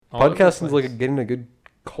Podcasting's like getting a good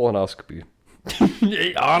colonoscopy.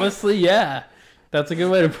 Honestly, yeah. That's a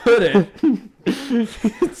good way to put it.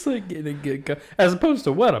 It's like getting a good... As opposed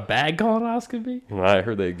to what? A bad colonoscopy? I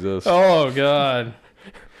heard they exist. Oh, God.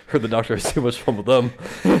 Heard the doctor has too much fun with them.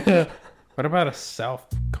 What about a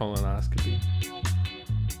self-colonoscopy?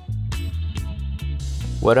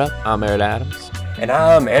 What up? I'm Eric Adams. And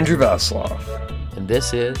I'm Andrew Vaslov. And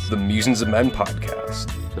this is The Musings of Men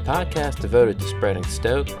podcast. the podcast devoted to spreading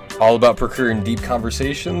stoke All about procuring deep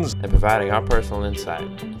conversations. and providing our personal insight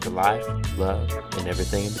into life, love, and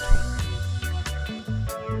everything in between.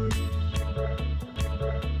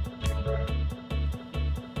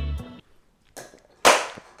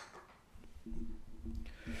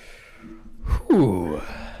 Ooh.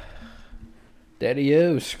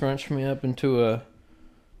 Daddy-O scrunched me up into a...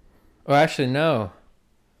 Oh, actually, no.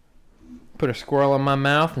 Put a squirrel in my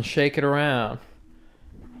mouth and shake it around.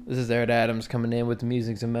 This is Eric Adams coming in with the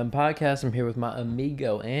Musings of Men podcast. I'm here with my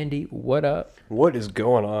amigo, Andy. What up? What is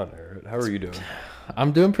going on, Eric? How are you doing?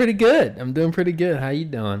 I'm doing pretty good. How you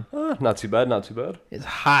doing? Not too bad, not too bad. It's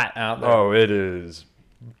hot out there. Oh, it is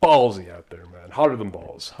ballsy out there, man. Hotter than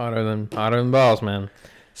balls. Hotter than balls, man.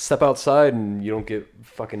 Step outside and you don't get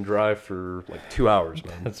fucking dry for like 2 hours,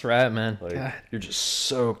 man. That's right, man. Like, God. you're just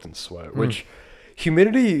soaked in sweat, which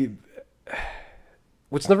humidity...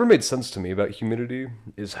 What's never made sense to me about humidity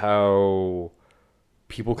is how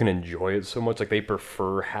people can enjoy it so much. Like, they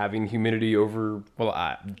prefer having humidity over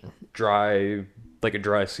Well, dry, like a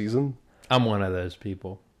dry season. I'm one of those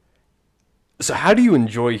people. So how do you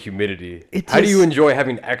enjoy humidity? It How do you just- enjoy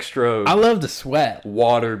having extra I love to sweat.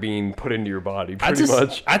 water being put into your body, I pretty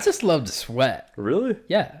much? just love to sweat. Really?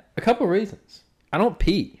 Yeah, a couple reasons. I don't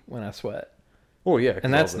pee when I sweat, Oh, yeah. 'cause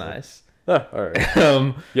and that's all the- nice. Ah, all right.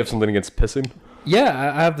 You have something against pissing?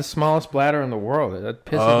 Yeah, I have the smallest bladder in the world. That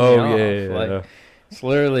pisses Oh, me off. yeah. Like, it's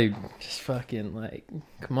literally just fucking like,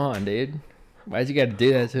 come on, dude. Why'd you got to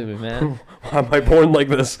do that to me, man? Why am I born like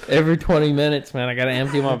this? Every 20 minutes, man, I got to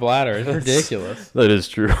empty my bladder. It's ridiculous. That is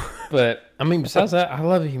true. But, I mean, besides that, I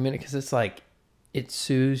love the humidity because it's like, it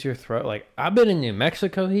soothes your throat. Like, I've been in New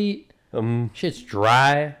Mexico heat. Shit's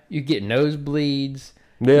dry. You get nosebleeds.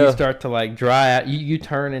 Yeah. You start to, like, dry out. You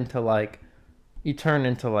turn into, like,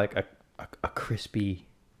 a crispy,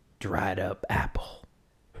 dried up apple.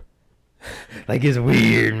 Like, it's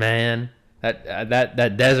weird, man.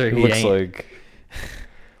 That desert He heat looks ain't... like...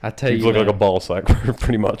 I tell You you, look like man. a ball sack,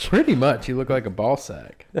 pretty much. Pretty much, you look like a ball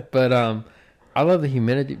sack. But I love the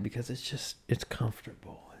humidity because it's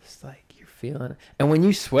comfortable. It's like you're feeling it. And when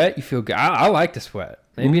you sweat, you feel good. I like to sweat.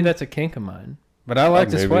 Maybe that's a kink of mine, but I like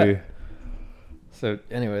to Maybe. sweat. So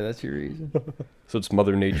anyway, that's your reason. So it's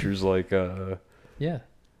Mother Nature's like, Yeah,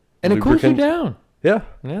 and it cools you lubricant. down. yeah,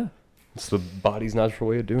 Yeah, it's the body's natural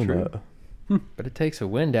way of doing True. that. but it takes a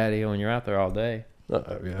wind daddy when you're out there all day.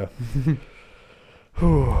 Yeah.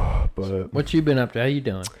 But What you been up to? How you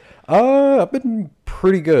doing? I've been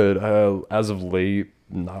pretty good. As of late,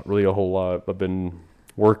 not really a whole lot. I've been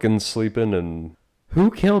working, sleeping, and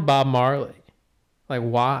Who killed Bob Marley? Like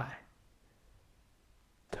why?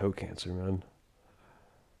 toe cancer, man.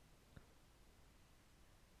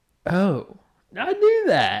 Oh, I knew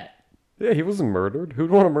that. Yeah, he wasn't murdered.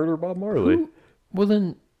 Who'd want to murder Bob Marley? Who? Well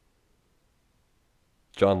then.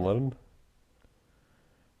 John Lennon?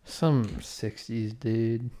 Some 60s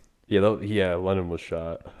dude. Yeah, Lennon was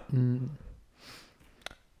shot.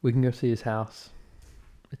 We can go see his house.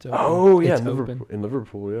 It's open. Oh, yeah, It's in open.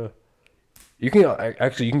 Liverpool, yeah. You can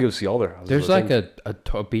actually you can go see all their houses. There's I like think. a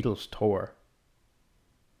Beatles tour.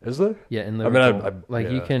 Is there? Yeah, in I mean, Liverpool. I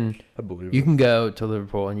you yeah, can I believe you it. can go to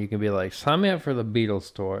Liverpool and you can be like, sign me up for the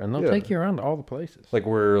Beatles tour, and they'll Yeah. take you around to all the places. Like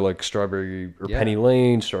where like Strawberry or Yeah. Penny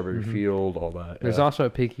Lane, Strawberry Field, all that. There's yeah. also a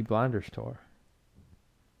Peaky Blinders tour.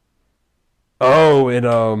 Oh,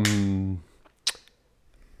 and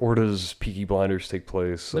where does Peaky Blinders take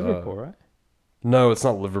place? Liverpool, right? No, it's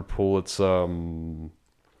not Liverpool. It's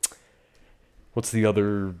what's the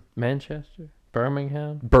other? Manchester,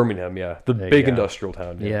 Birmingham. Birmingham, yeah, the There you big go. industrial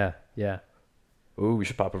town. Yeah. Oh, we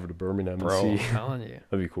should pop over to Birmingham Bro, I'm and see. telling you,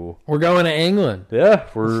 That'd be cool. we're going to England. Yeah,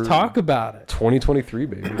 we're Let's talk about it. 2023,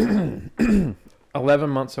 baby. 11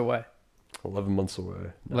 months away. 11 months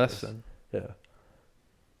away. Less Nice. than Yeah.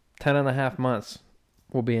 10 and a half months.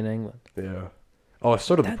 We'll be in England. Yeah. Oh, I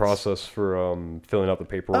started the That's- process for filling out the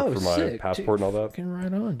paperwork for my sick, passport dude. and all that. Fucking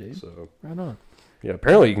right on, dude. So Right on. yeah,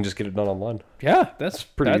 apparently you can just get it done online. Yeah, that's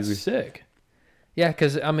pretty that's easy. sick. Yeah,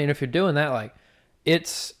 because I mean, if you're doing that, like,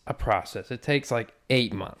 it's a process. It takes like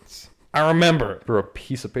 8 months. I remember it For a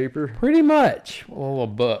piece of paper? pretty much. A little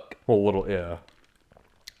book. Well, a little, yeah.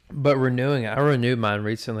 But renewing it, I renewed mine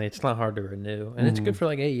recently. It's not hard to renew, and it's good for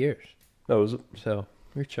like 8 years. Oh, is it? So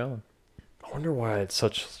you're chilling. I wonder why it's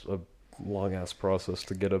such a long ass process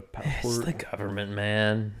to get a passport. It's the government,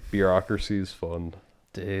 man. Bureaucracy is fun,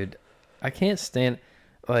 Dude. I can't stand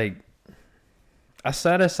like. I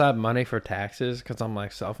set aside money for taxes because I'm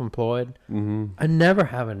like self-employed. Mm-hmm. I never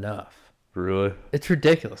have enough. Really? It's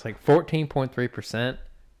ridiculous. Like 14.3%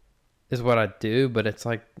 is what I do, but it's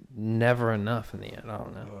like never enough in the end. I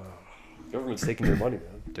don't know. Government's taking your money,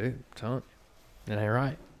 man. Dude, I'm telling you. It ain't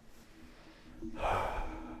right.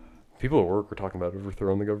 People at work are talking about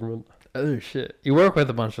overthrowing the government. Oh, shit. You work with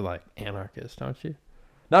a bunch of like anarchists, don't you?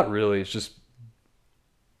 Not really. It's just,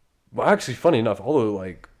 well, actually, funny enough, all the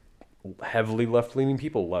like heavily left-leaning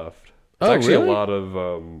people left. It's actually really? a lot of.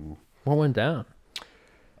 What went down?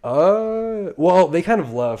 Well, they kind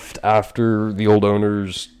of left after the old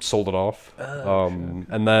owners sold it off.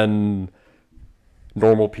 And then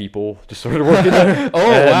normal people just started working there.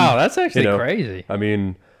 Oh, And, wow. That's actually crazy. I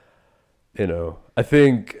mean, I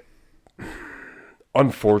think,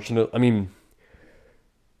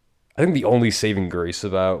 I think the only saving grace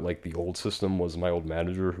about like the old system was my old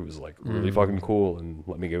manager, who was like really fucking cool and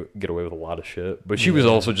let me get away with a lot of shit. But she was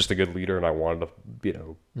also just a good leader, and I wanted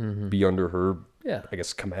to, be under her, I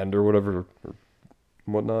guess, command or whatever or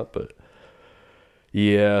whatnot. But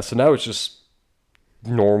yeah, so now it's just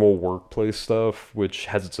normal workplace stuff, which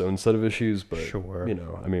has its own set of issues. But Sure.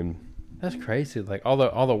 That's crazy. Like all the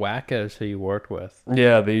wackos who you worked with.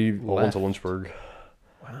 Yeah, they all went Left. to Lynchburg.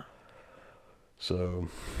 Wow. So,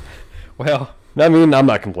 Well, I'm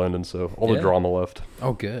not complaining. So all the drama left.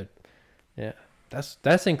 oh, good. Yeah,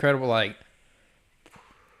 that's incredible. Like,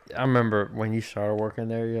 I remember when you started working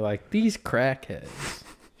there, you're like, these crackheads.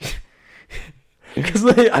 Because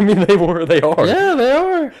they are. Yeah, they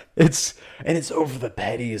are. It's over the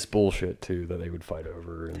pettiest bullshit too that they would fight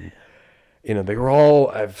over, and they were all,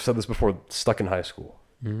 I've said this before, stuck in high school,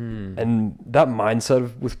 and that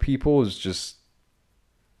mindset with people is just,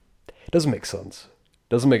 it doesn't make sense.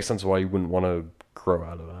 It doesn't make sense why you wouldn't want to grow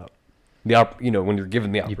out of that. When you're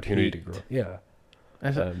given the opportunity to grow. Yeah.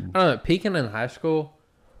 I don't know. Peaking in high school,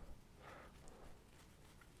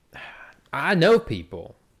 I know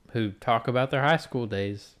people who talk about their high school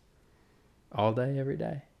days all day, every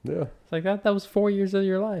day. Yeah. It's like that was 4 years of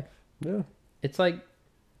your life. Yeah. It's like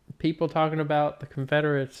people talking about the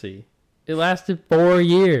Confederacy. It lasted 4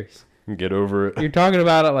 years. Get over it. You're talking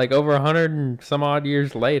about it like over 100 and some odd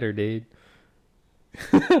years later, dude.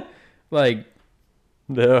 Like,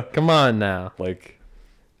 Yeah. come on now. Like,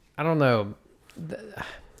 I don't know.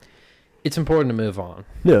 It's important to move on.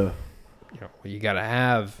 yeah. You gotta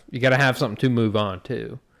have something to move on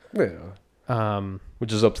to. Yeah.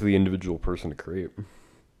 Which is up to the individual person to create.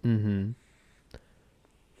 Mm-hmm.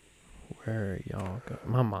 Where are y'all go?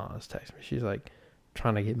 My mom's texting me. She's like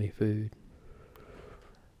trying to get me food.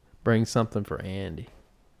 Bring something for Andy.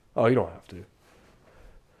 Oh, you don't have to.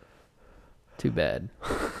 Too bad.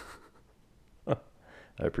 I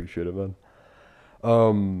appreciate it, man.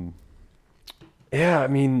 Yeah,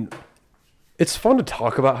 it's fun to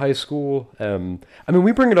talk about high school.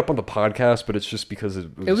 We bring it up on the podcast, but it's just because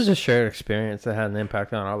it was a shared experience that had an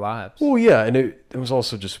impact on our lives. Well, yeah, and it was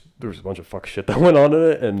also just, there was a bunch of fuck shit that went on in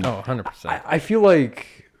it, and 100%. I feel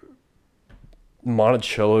like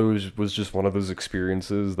Monticello was just one of those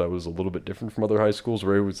experiences that was a little bit different from other high schools,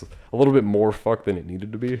 where it was a little bit more fuck than it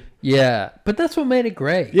needed to be. Yeah, but that's what made it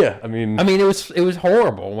great. Yeah, it was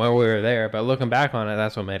horrible when we were there, but looking back on it,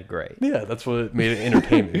 that's what made it great. Yeah, that's what made it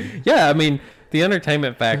entertaining. Yeah, the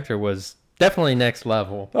entertainment factor was definitely next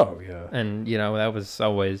level. Oh yeah, and it's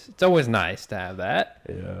always nice to have that.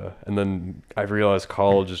 Yeah, and then I realized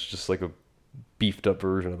college is just like a beefed up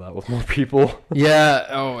version of that with more people. Yeah.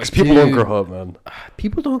 Because people don't grow up, man.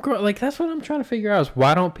 People don't grow up. Like, that's what I'm trying to figure out, is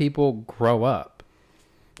why don't people grow up?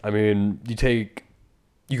 You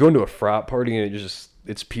go into a frat party and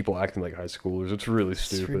it's people acting like high schoolers. It's really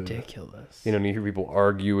stupid. It's ridiculous. And you hear people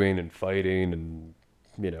arguing and fighting and,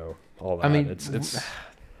 all that. It's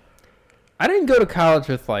I didn't go to college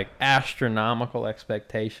with like astronomical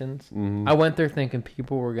expectations. Mm-hmm. I went there thinking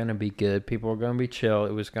people were going to be good. People were going to be chill.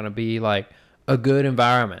 It was going to be like a good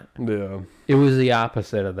environment. Yeah. It was the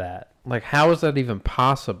opposite of that. Like, how is that even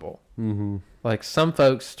possible? Mm-hmm. Like, some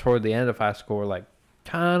folks toward the end of high school were like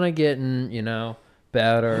kind of getting,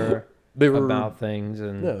 better about things.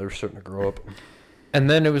 And yeah, they're starting to grow up. And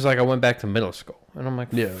then it was like I went back to middle school. And I'm like,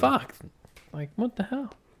 yeah. Fuck. Like, what the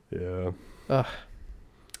hell? Yeah. Ugh.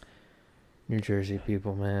 New Jersey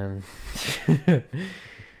people, man.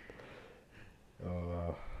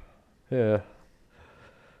 Yeah.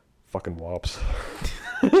 Fucking wops.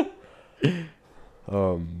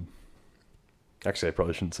 Actually, I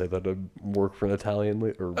probably shouldn't say that. I work for an Italian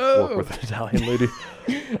lady, or Oh. work with an Italian lady.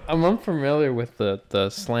 I'm unfamiliar with the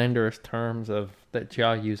slanderous terms that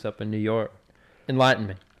y'all use up in New York. Enlighten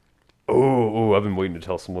me. Oh, I've been waiting to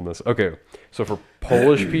tell someone this. Okay, so for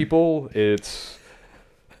Polish people, it's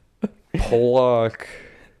Polak,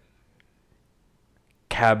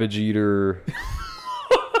 cabbage eater,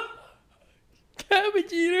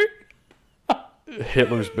 Cabbage eater.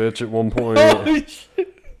 Hitler's bitch at one point. Holy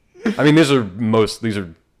shit. I mean, these are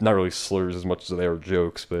not really slurs as much as they are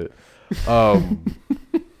jokes, but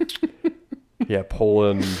yeah,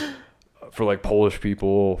 Poland for like Polish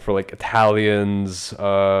people, for like Italians,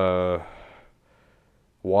 Wop,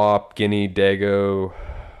 Guinea, Dago,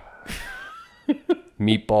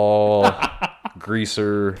 Meatball,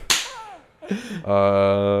 Greaser,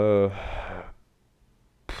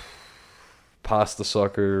 Pasta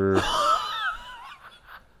Sucker.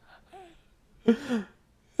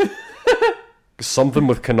 Something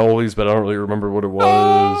with cannolis, but I don't really remember what it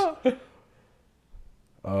was.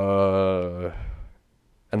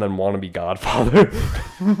 And then Wannabe Godfather.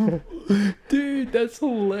 Dude, that's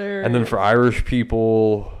hilarious. And then for Irish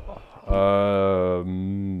people,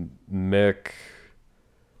 Mick.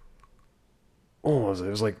 What was it? It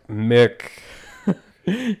was like Mick.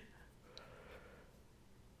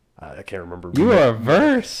 I can't remember. You are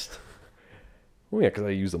versed. Oh yeah, because I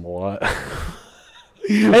use them a lot.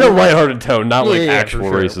 In a lighthearted tone, not like actual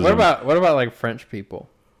for sure. racism. What about like French people?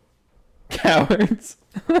 Cowards.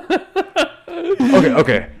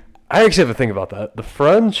 Okay. I actually have a thing about that. The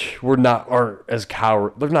French aren't as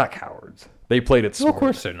coward. They're not cowards. They played it smart. Of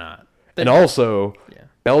course they're not. And also, Yeah.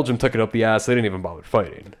 Belgium took it up the ass. They didn't even bother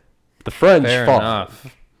fighting. The French Fair fought.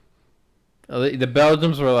 enough. The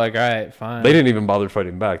Belgians were like, all right, fine. They didn't even bother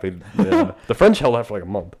fighting back. The French held out for like a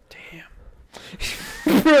month.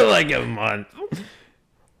 for like a month.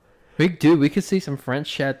 Dude, we could see some French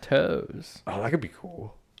chateaus. Oh, that could be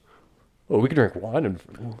cool. Oh, we could drink wine and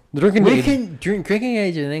the drinking. We age, can drinking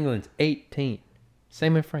age in England's 18.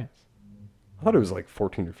 Same in France. I thought it was like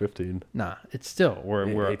 14 or 15. Nah, it's still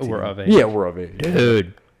we're 18. we're of age. Yeah, we're of age,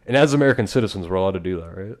 Dude. And as American citizens, we're allowed to do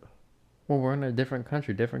that, right? Well, we're in a different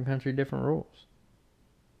country, different rules.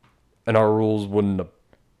 And our rules wouldn't.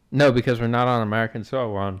 No, because we're not on American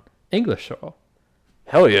soil. We're on English soil.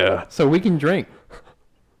 Hell yeah! So we can drink.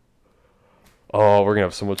 Oh, we're gonna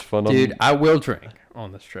have so much fun. Dude, I will drink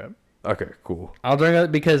on this trip. Okay, cool. I'll drink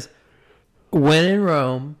it because when in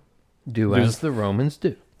Rome, do as the Romans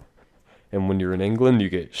do. And when you're in England, you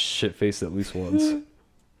get shit faced at least once.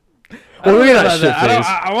 Well, we're not shit faced.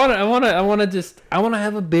 I want to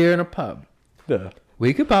have a beer in a pub. Yeah.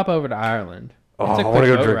 We could pop over to Ireland. Oh, It's a I want to quick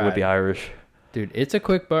go boat drink ride. with the Irish. Dude, it's a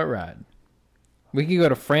quick boat ride. We could go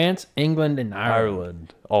to France, England, and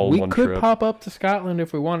Ireland. All in We one could trip. pop up to Scotland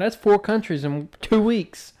if we want. That's 4 countries in 2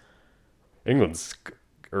 weeks. England's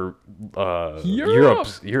or Europe.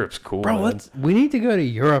 Europe's cool. Bro, man. we need to go to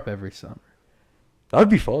Europe every summer. That would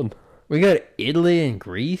be fun. We go to Italy and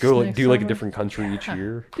Greece. Go like next do like a summer. different country each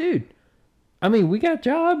year. Dude, I mean, we got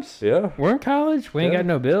jobs. Yeah. We're in college. We ain't Yeah. got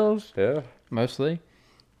no bills, Yeah. mostly.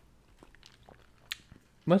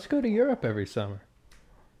 Let's go to Europe every summer.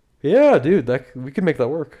 Yeah, dude, we could make that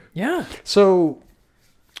work. Yeah. So,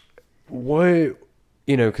 what,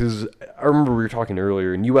 because I remember we were talking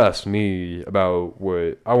earlier, and you asked me about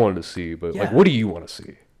what I wanted to see, but like, Yeah. what do you want to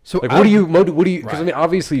see? So Like, what do you? Because I Right. mean,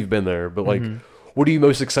 obviously you've been there, but like, what are you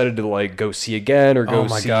most excited to like go see again or go Oh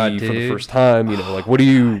my see God, for the dude. first time? Like, what are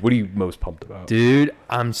you most pumped about? Dude,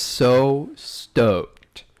 I'm so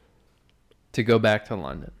stoked to go back to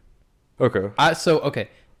London. Okay. Okay.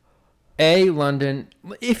 London.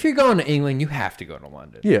 If you're going to England, you have to go to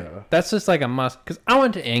London. Yeah. That's just like a must. Because I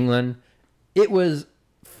went to England. It was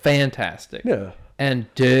fantastic. Yeah.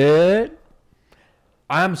 And dude,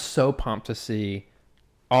 I'm so pumped to see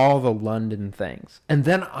all the London things. And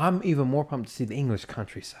then I'm even more pumped to see the English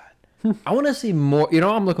countryside. I want to see more. You know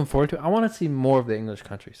what I'm looking forward to? I want to see more of the English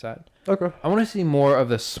countryside. Okay. I want to see more of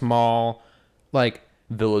the small, like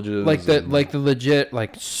Villages. like the legit,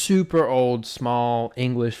 like super old small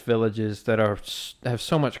English villages that have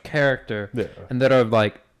so much character, Yeah. and that are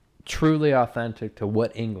like truly authentic to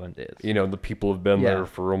what England is. The people have been Yeah. there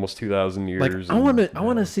for almost 2,000 years. Like I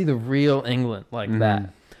want to see the real England like that.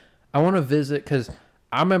 I want to visit because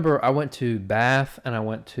I remember I went to Bath and I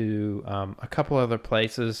went to a couple other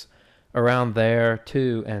places around there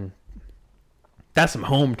too, and that's some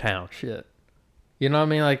hometown shit. You know what I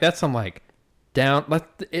mean? Like that's some like down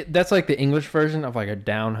that's like the English version of like a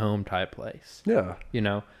down home type place. Yeah.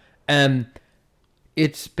 And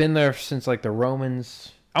it's been there since like the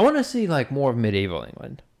Romans. I want to see like more of medieval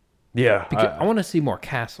England. Yeah, Because I want to see more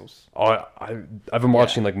castles. I've been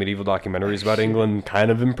watching like medieval documentaries about England, kind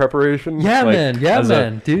of in preparation. Yeah, like, man. Yeah,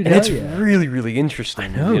 man. Dude, and it's yeah. really, really interesting. I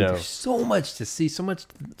know. You know? There's so much to see, so much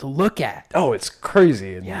to look at. Oh, it's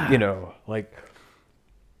crazy. And, Yeah. you know, like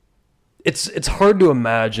it's hard to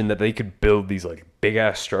imagine that they could build these like big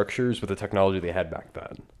ass structures with the technology they had back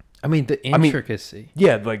then. I mean, the intricacy.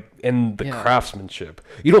 Yeah, like and the craftsmanship.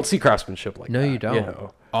 You don't see craftsmanship like that. No, you don't. You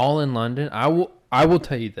know? All in London. I will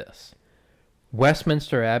tell you this: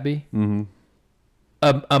 Westminster Abbey,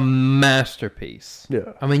 a masterpiece.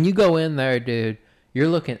 Yeah. I mean, you go in there, dude. You're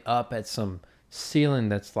looking up at some ceiling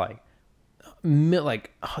that's like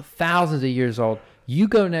thousands of years old. You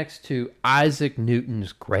go next to Isaac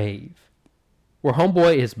Newton's grave, where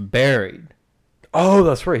homeboy is buried. Oh,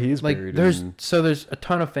 that's right. He is Like buried. there's a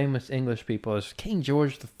ton of famous English people. There's King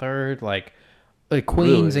George III, like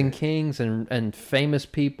queens Really? and kings and famous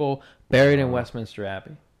people buried in Westminster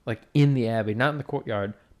Abbey, like in the abbey, not in the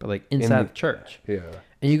courtyard, but like inside the church. Yeah.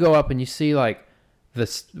 And you go up and you see like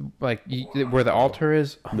this, like where the altar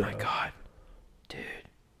is. Oh my god, dude,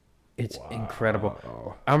 it's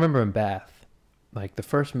incredible. I remember in Bath, like the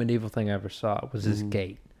first medieval thing I ever saw was this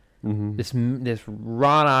gate. This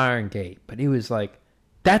wrought iron gate, but it was like,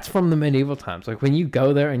 that's from the medieval times. Like when you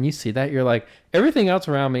go there and you see that, you're like, everything else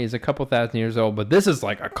around me is a couple thousand years old, but this is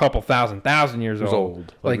like a couple thousand years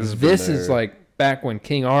old. Like this is like back when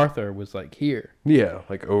King Arthur was like here. Yeah,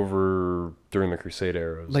 like over during the Crusade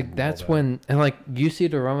eras. Like that's when, and like you see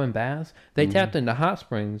the Roman baths, they tapped into hot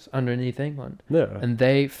springs underneath England. Yeah. And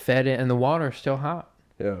they fed it, and the water's still hot.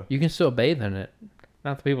 Yeah. You can still bathe in it.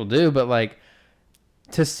 Not that people do, but like,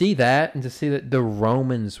 to see that and to see that the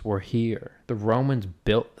Romans were here. The Romans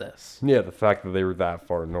built this. Yeah, the fact that they were that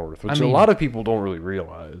far north, which I mean, a lot of people don't really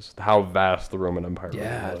realize how vast the Roman Empire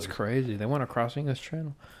Yeah, was. it's crazy. They went across English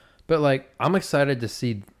Channel. But like, I'm excited to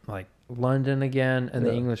see like London again and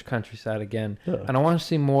the English countryside again. Yeah. And I want to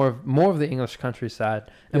see more of the English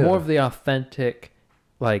countryside and more of the authentic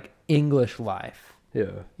like English life.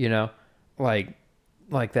 Yeah. You know? Like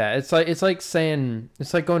that. It's like saying,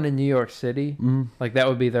 it's like going to New York City. Like that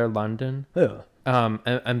would be their London. Yeah.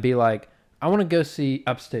 And be like, I want to go see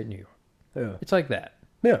upstate New York. Yeah. It's like that.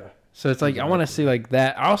 Yeah. So it's like, I want to see like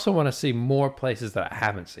that. I also want to see more places that I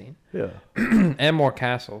haven't seen. Yeah. And more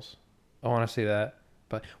castles. I want to see that.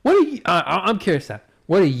 But what are you, I'm curious now,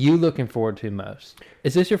 what are you looking forward to most?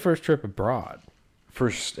 Is this your first trip abroad?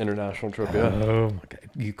 First international trip, yeah. Oh my God.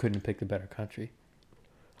 You couldn't have picked a better country.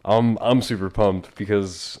 I'm super pumped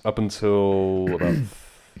because up until about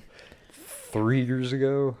 3 years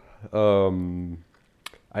ago,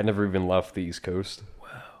 I never even left the East Coast. Wow.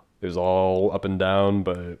 It was all up and down,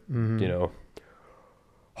 but you know,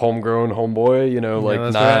 homegrown homeboy, you know, like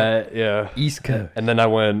that's not right. yeah. East Coast. And then I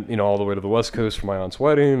went, you know, all the way to the West Coast for my aunt's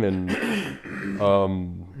wedding, and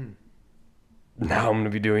now I'm gonna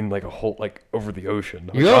be doing like a whole like over the ocean.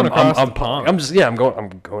 You're going across the pond. I'm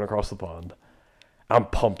going across the pond. I'm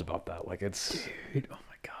pumped about that. Like it's Dude, oh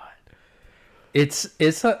my God.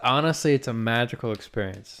 Honestly, it's a magical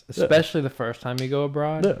experience, especially the first time you go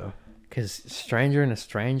abroad. yeah. Because stranger in a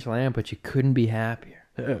strange land, but you couldn't be happier.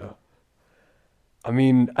 Yeah. I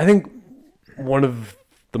mean, I think one of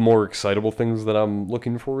the more excitable things that I'm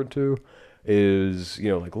looking forward to is, you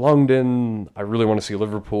know, like London. I really want to see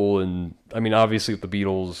Liverpool. And I mean, obviously with the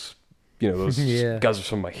Beatles, you know, those guys are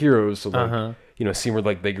some of my heroes. So like, you know, seeing where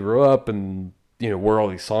like they grew up and, you know, where all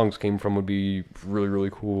these songs came from would be really, really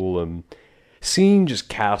cool. And seeing just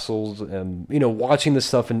castles and, you know, watching this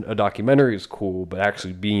stuff in a documentary is cool, but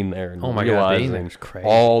actually being there and Oh my God, realizing being there is crazy.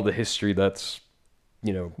 all the history that's,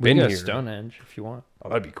 you know, We been can go here. to Stonehenge if you want. Oh,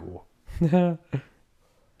 that'd be cool.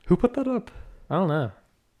 Who put that up? I don't know.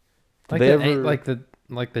 Did Like they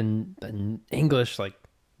the English like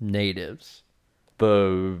natives,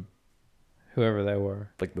 The whoever they were,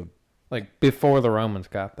 like like before the Romans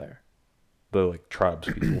got there. the like tribes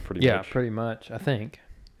people pretty Yeah, much. pretty much. I think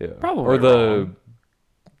Yeah. probably or the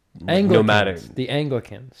Anglicans, nomadic. the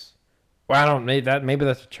Anglicans. Well, I don't maybe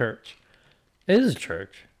that's a church. It is a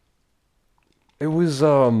church. It was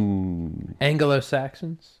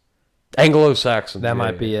Anglo-Saxons. Anglo-Saxons. That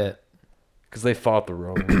might be it. because they fought the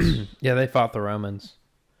Romans. Yeah, they fought the Romans.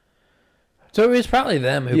 So it was probably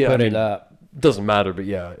them who put it up. Doesn't matter, but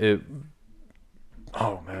yeah, it.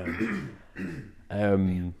 Oh man.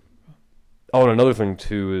 Oh, and another thing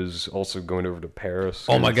too is also going over to Paris.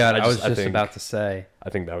 Oh my God, I was think, about to say. I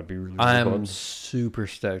think that would be really, really I'm fun. super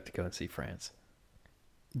stoked to go and see France.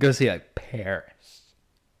 Go see like Paris.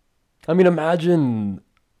 I mean, imagine.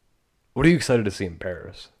 What are you excited to see in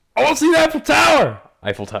Paris? I want to see the Eiffel Tower.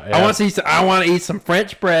 Eiffel Tower. I want to eat some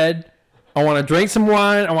French bread I want to drink some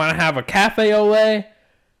wine. I want to have a cafe au lait.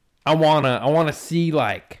 I wanna see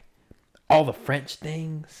like all the French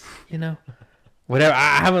things, you know, whatever.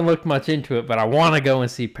 I haven't looked much into it, but I want to go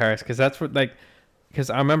and see Paris because that's what because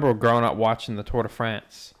I remember growing up watching the Tour de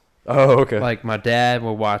France. Oh, okay. Like my dad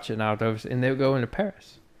would watch it and they would go into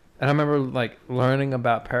Paris. And I remember like learning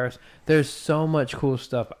about Paris. There's so much cool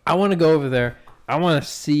stuff. I want to go over there. I want to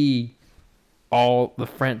see all the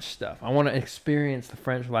French stuff. I want to experience the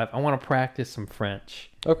French life. I want to practice some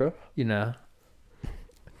French. Okay. You know.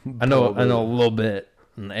 I know a little bit.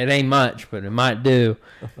 It ain't much, but it might do.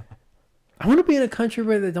 I want to be in a country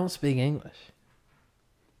where they don't speak English.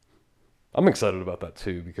 I'm excited about that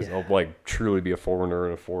too because I'll like truly be a foreigner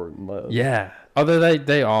in a foreign land. Yeah. Although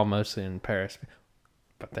they all mostly in Paris,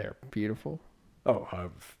 but they're beautiful. Oh,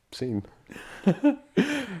 I've seen.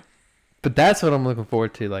 But that's what I'm looking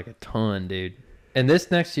forward to, like a ton, dude. And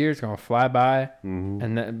this next year is gonna fly by,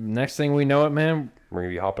 and the next thing we know it, man, we're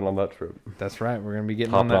gonna be hopping on that trip. That's right. We're gonna be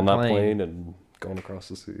getting hopping on that plane and going across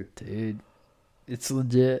the sea, dude. It's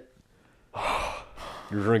legit.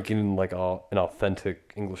 You're drinking in like an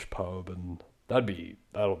authentic English pub, and that'll be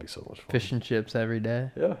so much fun. Fish and chips every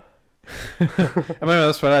day. Yeah. I remember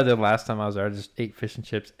that's what I did last time I was there. I just ate fish and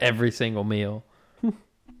chips every single meal.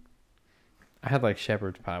 I had like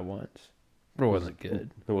shepherd's pie once, but it wasn't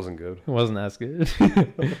good. It wasn't good. It wasn't as good.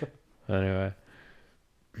 Anyway,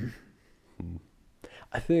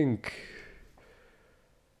 I think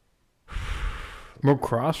we're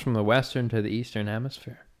cross from the western to the eastern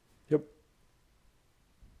hemisphere. Yep.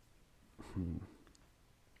 You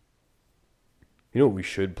know what we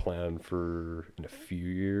should plan for in a few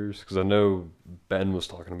years? Because I know Ben was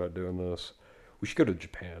talking about doing this. We should go to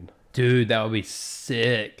Japan. Dude, that would be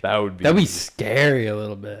sick. That'd be scary a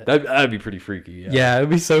little bit. That'd be pretty freaky. Yeah, it'd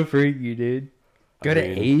be so freaky, dude. Go to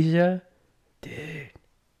Asia, dude.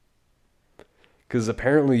 Because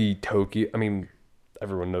apparently Tokyo. I mean,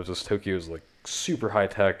 everyone knows this. Tokyo is like super high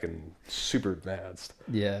tech and super advanced.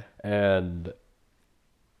 Yeah. And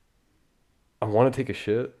I want to take a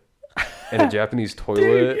shit in a Japanese toilet.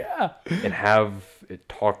 Dude, yeah. And have it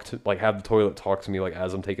have the toilet talk to me like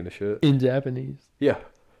as I'm taking a shit in Japanese. Yeah.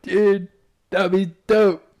 Dude, that'd be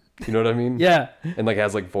dope. You know what I mean? Yeah. And like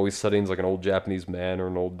has like voice settings like an old Japanese man or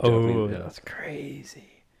an old Japanese. That's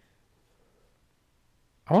crazy.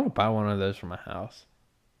 I want to buy one of those for my house.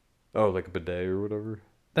 Oh, like a bidet or whatever?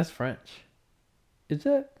 That's French. Is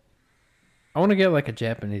that? I want to get like a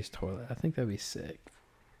Japanese toilet. I think that'd be sick.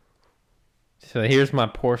 So here's my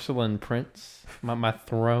porcelain prince, my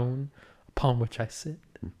throne upon which I sit.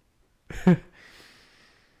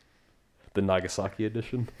 The Nagasaki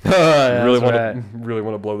edition. Oh, really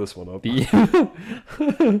want to blow this one up. It's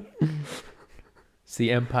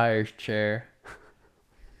the Empire's chair.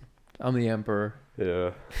 I'm the emperor.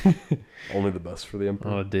 Yeah. Only the best for the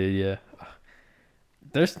emperor. Oh, dude, yeah.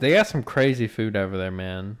 They got some crazy food over there,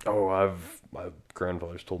 man. Oh, my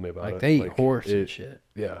grandfather's told me about it. Like they eat horse and shit.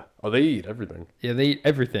 Yeah. Oh, they eat everything. Yeah, they eat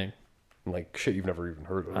everything. Like shit you've never even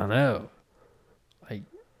heard of. I know. Like,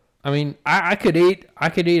 I mean, I could eat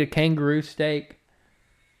a kangaroo steak.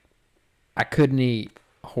 I couldn't eat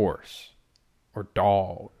horse or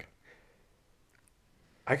dog.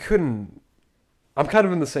 I couldn't. I'm kind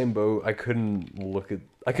of in the same boat. I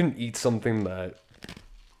couldn't eat something that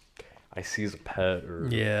I see as a pet or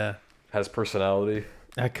has personality.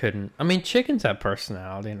 I couldn't. I mean, chickens have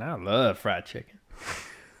personality, and I love fried chicken.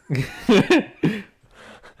 Yeah,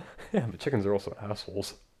 but chickens are also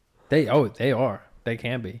assholes. They are. They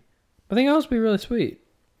can be. But they can also be really sweet.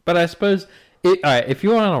 But I suppose, all right, if you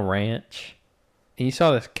were on a ranch and you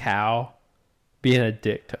saw this cow being a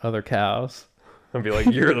dick to other cows, I'd be like,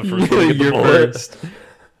 you're the first one to get the bullet. first.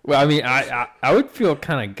 Well, I mean, I would feel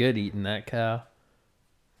kind of good eating that cow.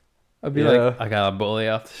 I'd be like, I got a bully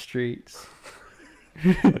off the streets.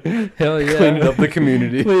 Hell yeah. Cleaning up the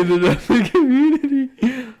community.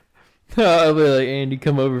 I'll be like, Andy,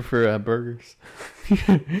 come over for burgers.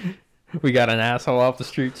 We got an asshole off the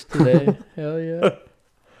streets today. Hell yeah.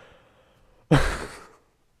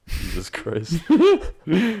 Jesus Christ.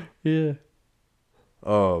 Yeah.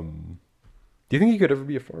 Do you think you could ever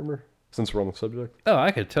be a farmer? Since we're on the subject. Oh,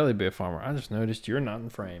 I could totally be a farmer. I just noticed you're not in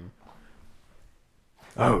frame.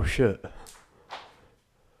 Oh shit.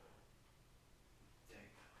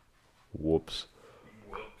 Whoops.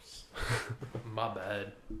 My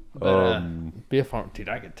bad. But be a farmer, dude.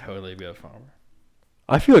 I could totally be a farmer.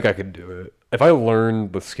 I feel like I could do it if I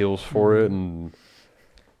learned the skills for it and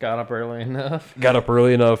got up early enough.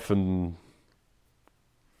 And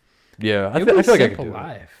yeah, I feel like I could do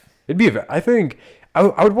it. It'd be. I think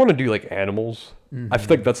I would want to do like animals. Mm-hmm. I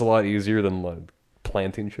feel like that's a lot easier than like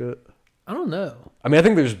planting shit. I don't know. I mean, I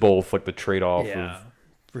think there's both, like the trade-off Yeah, of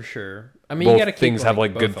for sure. I mean, both you gotta keep things have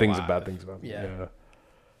like both good things and alive. bad things about them. Yeah.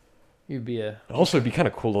 You'd be a. Also, it'd be kind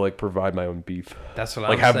of cool to like provide my own beef. That's what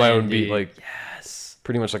Like I'm have my saying, own beef, dude. like Yes.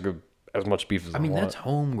 pretty much like as much beef as I mean, want. that's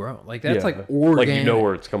homegrown. Like that's Yeah. like organic. Like you know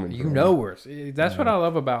where it's coming You from. know where it's. That's what I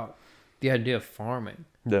love about the idea of farming.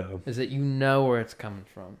 Yeah. Is that you know where it's coming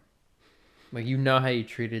from. Like you know how you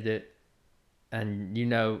treated it, and you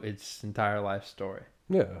know its entire life story.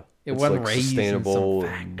 Yeah. It It's, wasn't like, raised sustainable in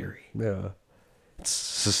some factory. Yeah. It's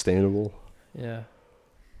sustainable. Yeah.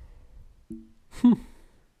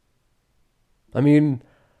 I mean,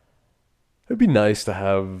 it'd be nice to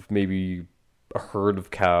have maybe a herd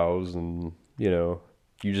of cows and, you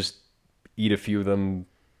just eat a few of them,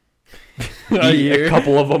 eat a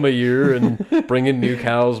couple of them a year and bring in new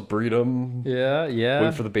cows, breed them, Yeah, yeah.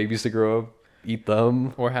 wait for the babies to grow up, eat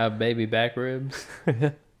them. Or have baby back ribs.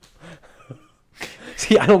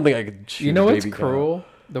 See, I don't think I could shoot You know a what's baby cruel? cow.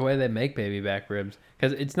 The way they make baby back ribs.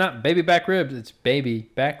 Because it's not baby back ribs, it's baby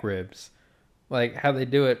back ribs. Like, how they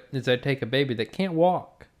do it is they take a baby that can't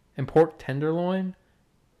walk. And pork tenderloin,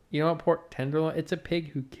 you know what pork tenderloin? It's a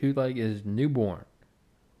pig who like, is newborn.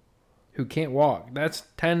 Who can't walk. That's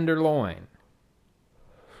tenderloin.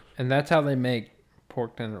 And that's how they make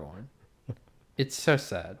pork tenderloin. It's so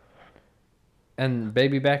sad. And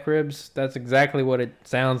baby back ribs, that's exactly what it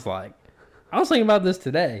sounds like. I was thinking about this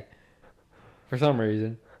today. For some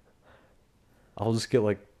reason. I'll just get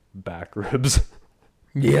like back ribs.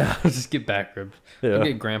 Yeah, I'll just get back ribs. Yeah. I'll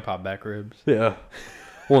get grandpa back ribs. Yeah.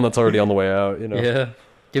 One that's already on the way out, Yeah.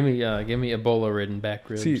 Give me Ebola ridden back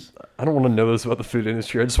ribs. See, I don't want to know this about the food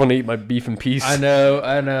industry. I just want to eat my beef in peace. I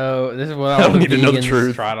know. This is what I all don't the need to know the vegans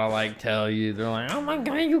truth. try to like tell you. They're like, oh my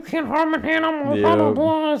god, you can't harm an animal, Yeah. blah blah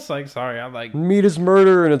blah. It's like, sorry, I like. Meat is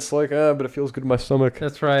murder, and it's like, but it feels good in my stomach.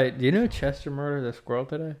 That's right. Do you know Chester murdered a squirrel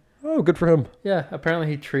today? Oh, good for him. Yeah, apparently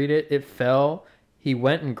he treated it. It fell. He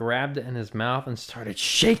went and grabbed it in his mouth and started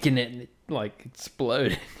shaking it, and it like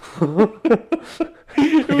exploded.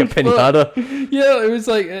 Like a pinata. Yeah, it was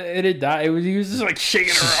like it died. He was just like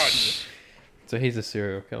shaking it around. So he's a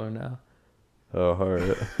serial killer now. Oh, all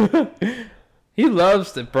right. He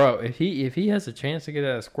loves to, bro. If he has a chance to get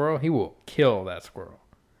at a squirrel, he will kill that squirrel.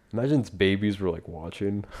 Imagine its babies were like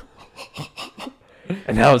watching,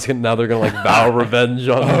 and now they're gonna like vow revenge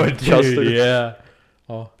on Chester. Yeah.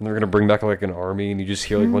 And they're gonna bring back like an army, and you just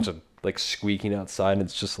hear like a bunch of like squeaking outside, and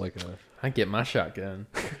it's just like I get my shotgun.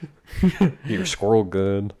 your squirrel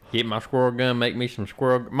gun. Get my squirrel gun. Make me some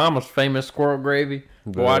squirrel. Mama's famous squirrel gravy.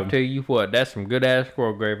 Boy, I tell you what, that's some good ass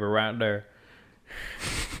squirrel gravy right there.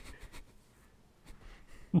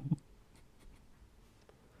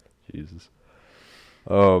 Jesus.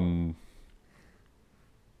 Yeah,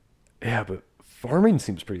 but farming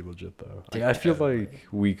seems pretty legit though. Like, I feel like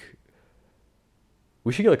we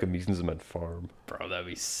should get like a Mies and Men farm. Bro, that'd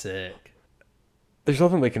be sick. There's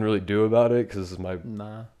nothing they can really do about it because my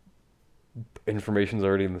Nah. information's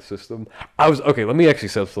already in the system. Okay. Let me actually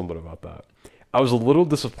say something about that. I was a little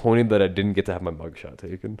disappointed that I didn't get to have my mugshot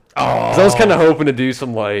taken. Oh. 'Cause I was kind of hoping to do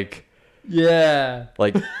some like Yeah.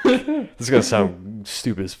 this is gonna sound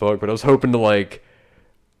stupid as fuck, but I was hoping to like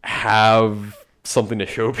have something to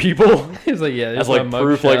show people He's like, yeah, as like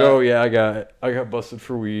proof, like, oh yeah, I got busted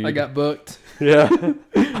for weed. I got booked. Yeah.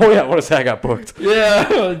 Oh yeah, I want to say I got booked. Yeah,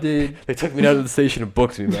 oh, dude. They took me down to the station and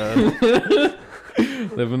booked me, man.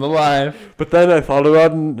 Living the life. But then I thought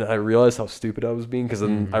about it and I realized how stupid I was being because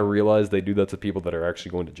then I realized they do that to people that are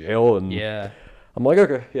actually going to jail. And Yeah. I'm like,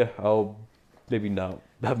 okay, yeah, I'll maybe not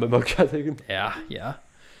have my mugshot taken. Yeah.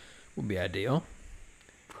 Would be ideal.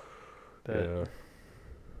 But Yeah.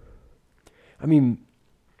 I mean,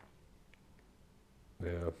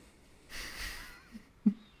 yeah.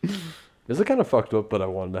 Is it kind of fucked up that I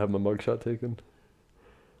wanted to have my mugshot taken?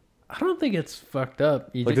 I don't think it's fucked up.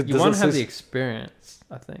 You, Like, you does want it to have say- the experience,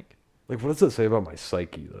 I think. Like, what does it say about my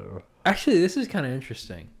psyche, though? Actually, this is kind of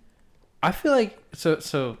interesting. I feel like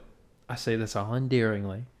so. I say this all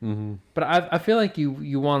endearingly, but I feel like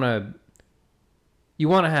you want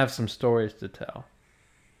to have some stories to tell.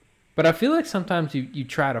 But I feel like sometimes you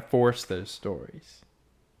try to force those stories.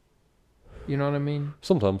 You know what I mean?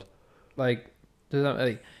 Sometimes. Like, does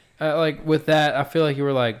that, like with that, I feel like you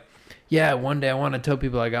were like, yeah, one day I want to tell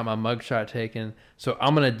people I got my mugshot taken, so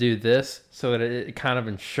I'm gonna do this so that it kind of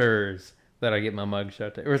ensures that I get my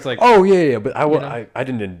mugshot taken. Or it's like, Oh, yeah, but You know? I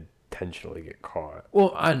didn't intentionally get caught.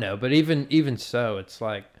 well, I know, but even so, it's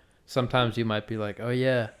like sometimes you might be like, oh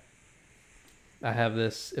yeah, I have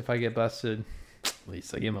this. If I get busted, at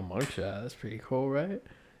least I get my mugshot. That's pretty cool, right?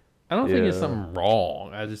 I don't think it's Yeah. something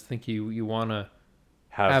wrong. I just think you want to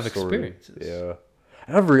have Story. experiences. Yeah.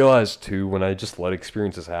 And I've realized too, when I just let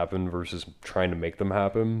experiences happen versus trying to make them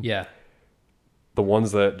happen, Yeah. the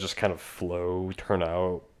ones that just kind of flow turn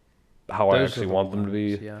out how I Those actually are the want them to be.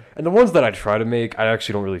 ones, yeah. And the ones that I try to make, I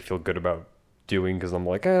actually don't really feel good about doing because I'm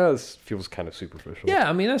like, this feels kind of superficial. Yeah,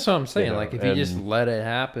 I mean, that's what I'm saying. You know, like, if you just and- let it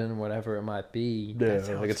happen, whatever it might be. Yeah, that's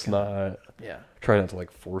how like it's gonna- not. Yeah. Try not to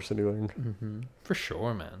like force anything. Mm-hmm. For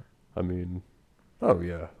sure, man. I mean, oh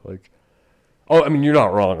yeah, like, oh, I mean, you're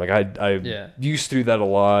not wrong. Like I Yeah. used to do that a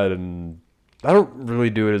lot, and I don't really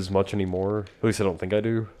do it as much anymore. At least I don't think I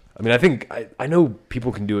do. I mean, I think I know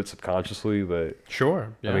people can do it subconsciously, but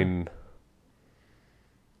Sure. Yeah. I mean,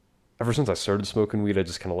 ever since I started smoking weed, I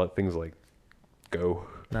just kind of let things like go.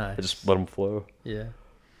 nice. I just let them flow. Yeah.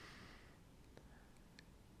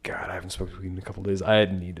 God, I haven't smoked weed in a couple days. I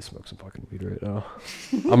need to smoke some fucking weed right now.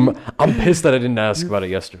 I'm pissed that I didn't ask about it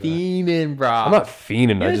yesterday. Fiending, bro. I'm not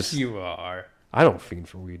fiending. Yes, you are. I don't fiend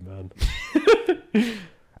for weed, man.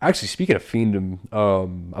 Actually, speaking of fiending,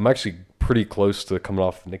 I'm actually pretty close to coming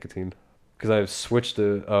off nicotine because I've switched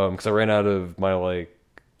to because I ran out of my like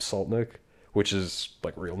salt nic, which is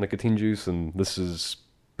like real nicotine juice, and this is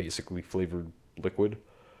basically flavored liquid.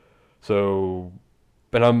 So,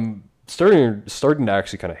 but I'm starting to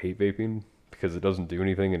actually kind of hate vaping because it doesn't do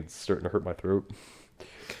anything and it's starting to hurt my throat.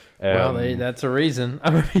 Well, that's a reason. I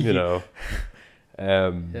mean, you know.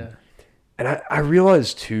 Yeah. And I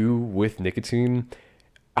realized too with nicotine,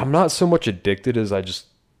 I'm not so much addicted as I just,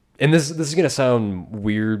 and this is gonna sound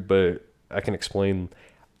weird, but I can explain.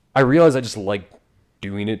 I realize I just like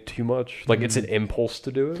doing it too much. Like it's an impulse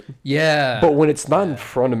to do it. Yeah. But when it's not in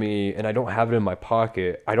front of me and I don't have it in my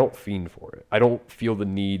pocket, I don't fiend for it. I don't feel the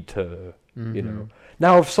need to, you know.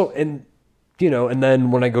 Now if so, and you know, and then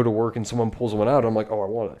when I go to work and someone pulls one out, I'm like, oh, I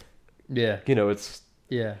want it. Yeah. You know, it's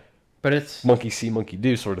Yeah. But it's monkey see, monkey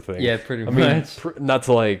do sort of thing. Yeah, pretty I mean, much. not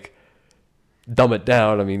to like dumb it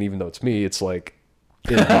down. I mean, even though it's me, it's like,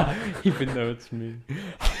 you know, even though it's me.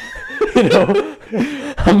 you know,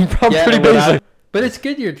 I'm pretty basic. But it's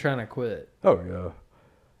good you're trying to quit. Oh yeah.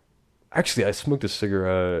 Actually, I smoked a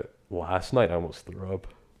cigarette last night. I almost threw up.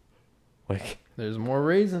 Like, There's more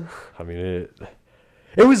reason. I mean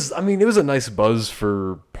it was. I mean, it was a nice buzz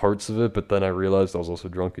for parts of it, but then I realized I was also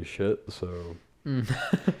drunk as shit. So it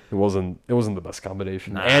wasn't the best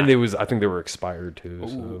combination. Nah. And it was. I think they were expired too.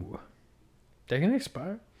 So. Ooh. They can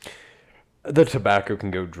expire. The tobacco can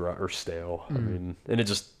go dry or stale. I mean, and it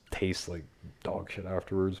just tastes like dog shit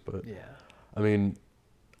afterwards. But Yeah. I mean,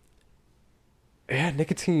 yeah,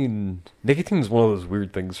 nicotine's one of those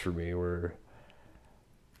weird things for me where,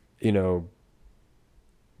 you know,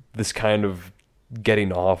 this kind of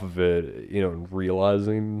getting off of it, you know, and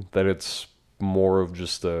realizing that it's more of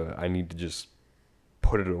just I need to just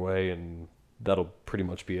put it away and that'll pretty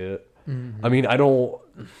much be it. I mean, I want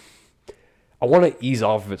to ease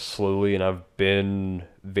off of it slowly, and I've been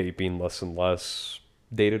vaping less and less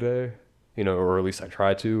day to day, you know, or at least I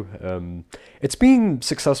try to. It's being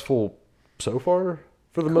successful so far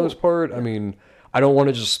for the most part. I mean, I don't want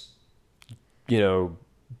to just, you know,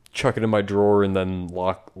 chuck it in my drawer and then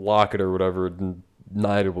lock it or whatever and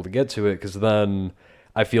not able to get to it, because then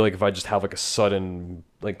I feel like if I just have like a sudden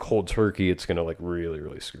like cold turkey, it's gonna like really,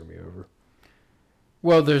 really screw me over.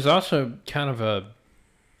 Well, there's also kind of a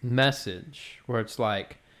message where it's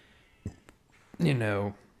like, you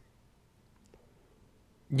know,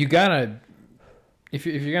 you gotta, if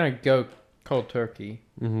you're gonna go cold turkey,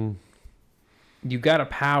 you gotta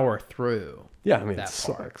power through. Yeah, I mean, that it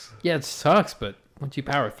part. sucks. Yeah, it sucks, but once you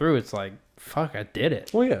power through, it's like, fuck, I did it.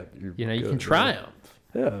 Well, yeah, You know, you can good, triumph,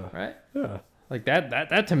 Yeah, right? yeah. Like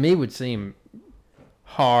that to me would seem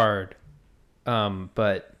hard,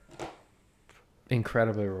 but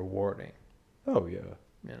incredibly rewarding. Oh yeah.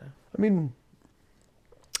 You know. I mean,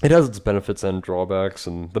 it has its benefits and drawbacks,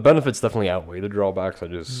 and the benefits definitely outweigh the drawbacks. I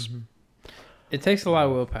just, It takes a lot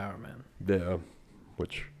of willpower, man. yeah,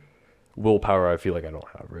 which willpower I feel like I don't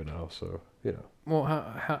have right now. So you know, Well,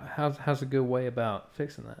 how's a good way about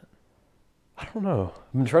fixing that? I don't know.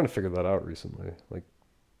 I've been trying to figure that out recently. Like,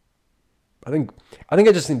 I think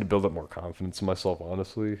I just need to build up more confidence in myself,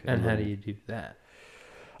 honestly. And how do you do that?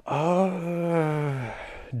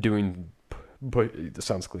 Doing. But it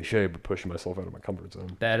sounds cliche, but pushing myself out of my comfort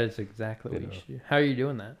zone. That is exactly what You you know. should do. How are you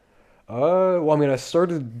doing that? Well, I mean, I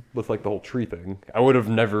started with like the whole tree thing. I would have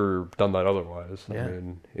never done that otherwise. Yeah. I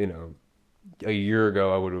mean, you know, a year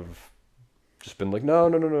ago I would have just been like, no,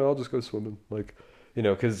 I'll just go swimming. Like, you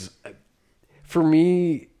know, because for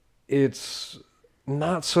me, it's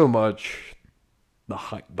not so much the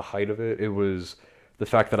height of it. It was the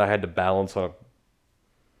fact that I had to balance on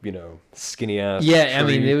skinny ass. Yeah, I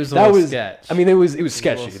mean, tree. it was a little sketch. I mean, it was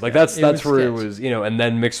sketchy. Like that's where sketchy. it was, and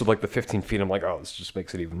then mixed with like the 15 feet, I'm like, oh, this just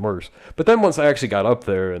makes it even worse. But then once I actually got up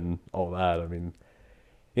there and all that, I mean,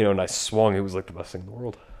 and I swung, it was like the best thing in the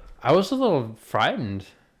world. I was a little frightened.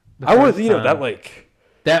 I was, it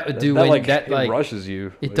rushes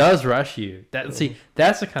you. It does rush you. That's the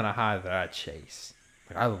kind of high that I chase.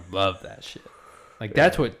 Like, I love that shit. Like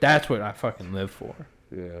that's what I fucking live for.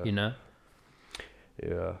 Yeah.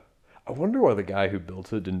 Yeah. I wonder why the guy who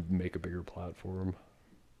built it didn't make a bigger platform.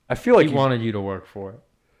 I feel like he wanted you to work for it.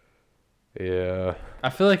 Yeah.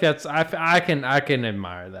 I feel like that's I can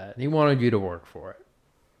admire that. He wanted you to work for it.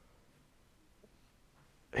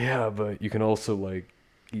 Yeah, but you can also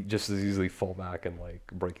just as easily fall back and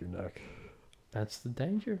break your neck. That's the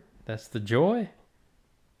danger. That's the joy.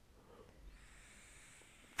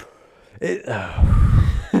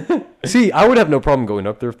 See, I would have no problem going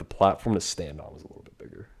up there if the platform to stand on was a little bit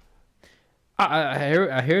bigger. I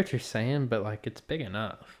hear what you're saying, but it's big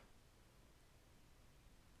enough.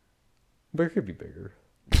 But it could be bigger.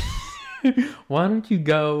 Why don't you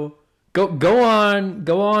go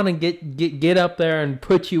on and get up there and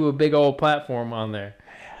put you a big old platform on there?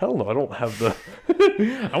 Hell no, I don't have the.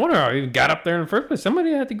 I wonder how I even got up there in the first place.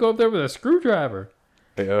 Somebody had to go up there with a screwdriver.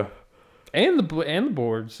 Yeah. And the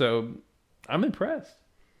board, so I'm impressed.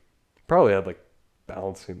 Probably had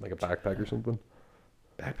balancing a backpack or something.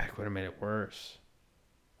 Backpack would have made it worse.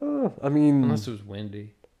 I mean, unless it was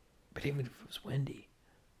windy. But even if it was windy,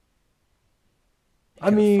 I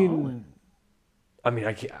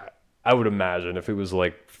would imagine if it was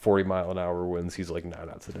 40-mile-an-hour winds, he's like, nah,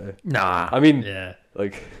 not today. Nah. I mean, yeah.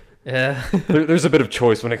 Yeah. there's a bit of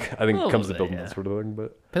choice when it comes to building yeah. that sort of thing,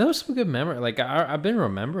 but that was some good memory. I've been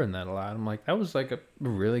remembering that a lot. I'm like, that was a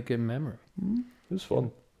really good memory. It was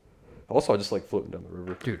fun. Also, I just like floating down the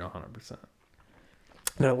river. Dude, 100%.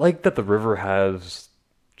 And I like that the river has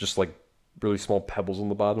just really small pebbles on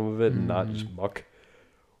the bottom of it and not just muck.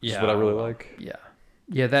 Which is what I really like. Yeah.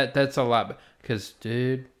 Yeah, that's a lot. Because,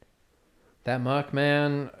 dude, that muck,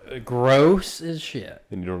 man, gross as shit.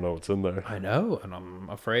 And you don't know what's in there. I know, and I'm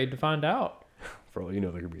afraid to find out. For all you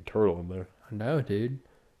know, there could be a turtle in there. I know, dude.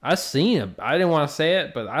 I didn't want to say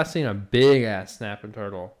it, but I seen a big-ass snapping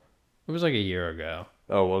turtle. It was a year ago.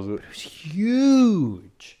 Oh, was it? It was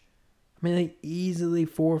huge. I mean, easily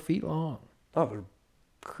 4 feet long. Oh, they're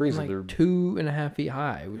crazy. They're 2.5 feet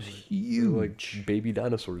high. It was huge. They're like baby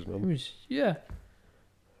dinosaurs, man. It was, yeah.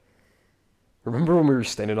 Remember when we were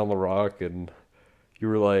standing on the rock and you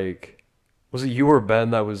were like, was it you or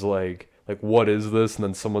Ben that was like, what is this? And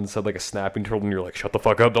then someone said a snapping turtle and you're like, shut the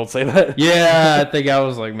fuck up, don't say that. Yeah, I think I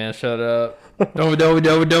was like, man, shut up. Don't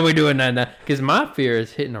be doing that now. Because my fear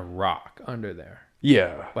is hitting a rock under there.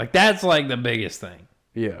 Yeah. That's the biggest thing.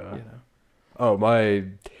 Yeah. Oh,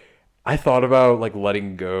 I thought about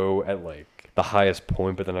letting go at the highest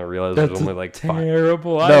point, but then I realized it was only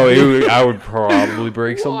terrible 5. idea. No, I would probably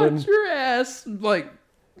break something. Watch your ass.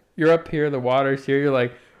 You're up here, the water's here, you're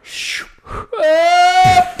like,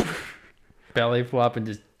 belly flop and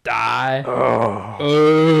just die.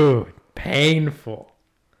 Oh, painful.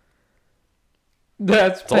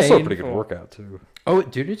 It's painful. Also a pretty good workout too. Oh,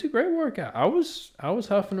 dude, it's a great workout. I was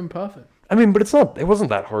huffing and puffing. I mean, but it wasn't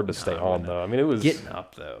that hard to stay on though. I mean, it was getting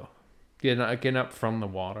up though. Getting up from the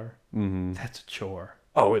water. Mm-hmm. That's a chore.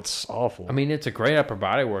 Oh, it's awful. I mean, it's a great upper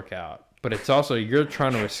body workout, but it's also you're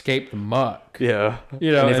trying to escape the muck. Yeah.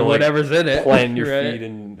 And whatever's in it. Plant your feet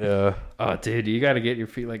and Oh, dude, you got to get your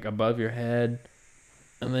feet above your head,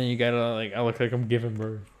 and then you got to I look like I'm giving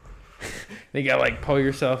birth. You got to pull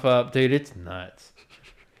yourself up, dude. It's nuts.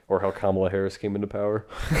 Or how Kamala Harris came into power.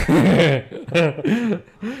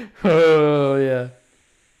 Oh yeah.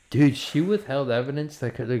 Dude, she withheld evidence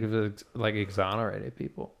that could have exonerated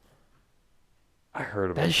people. I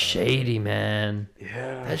heard about That's shady, man.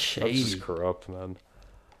 Yeah. That's shady. That's just corrupt, man.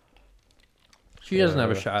 She doesn't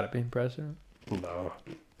have a shot at being president. No.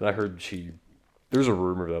 I heard there's a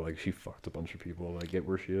rumor that she fucked a bunch of people to get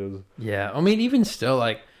where she is. Yeah. I mean, even still,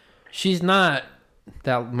 she's not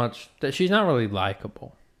that much, she's not really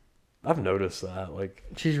likable. I've noticed that.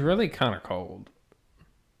 She's really kind of cold.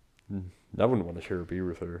 I wouldn't want to share a beer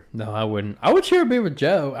with her. No, I wouldn't. I would share a beer with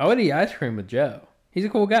Joe. I would eat ice cream with Joe. He's a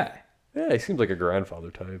cool guy. Yeah, he seems like a grandfather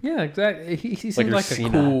type. Yeah, exactly. He seems like a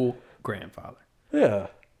cool grandfather. Yeah.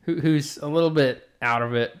 Who's a little bit out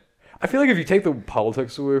of it. I feel like if you take the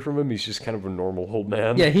politics away from him, he's just kind of a normal old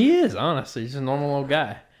man. Yeah, he is, honestly. He's a normal old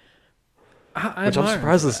guy. Which I'm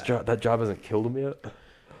surprised that job hasn't killed him yet.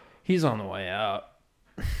 He's on the way out.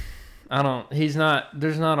 There's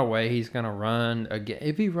not a way he's going to run again.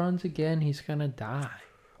 If he runs again, he's going to die.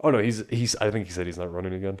 Oh no, he's. I think he said he's not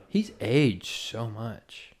running again. He's aged so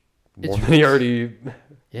much. More than he already.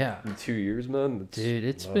 Yeah. In 2 years, man. Dude,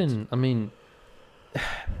 it's been. I mean,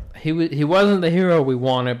 he wasn't the hero we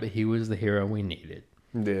wanted, but he was the hero we needed.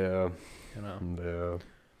 Yeah. You know. Yeah.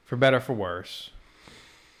 For better, for worse.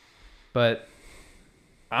 But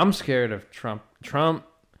I'm scared of Trump.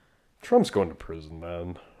 Trump's going to prison,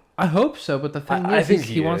 man. I hope so, but the thing I is, think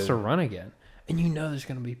he wants to run again, and there's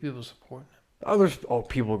going to be people supporting him. Oh, there's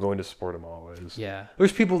people going to support him always. Yeah.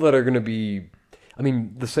 There's people that are going to be. I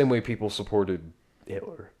mean, the same way people supported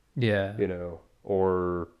Hitler. Yeah. You know,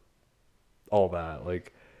 or all that.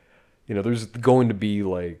 Like, you know, there's going to be,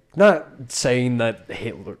 like, not saying that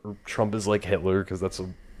Trump is like Hitler, because that's a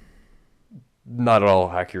not at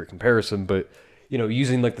all accurate comparison, but, you know,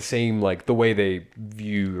 using, like, the same, like, the way they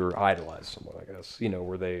view or idolize someone, I guess, you know,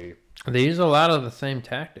 where they use a lot of the same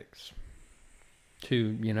tactics to,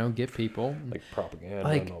 you know, get people. Like propaganda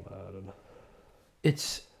like, and all that. And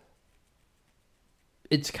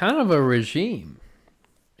it's kind of a regime.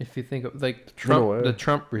 If you think of like the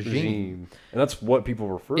Trump regime, and that's what people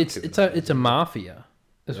refer to. It's a mafia,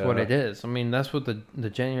 is what it is. I mean, that's what the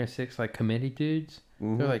January 6th like committee dudes.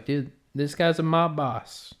 Mm-hmm. They're like, dude, this guy's a mob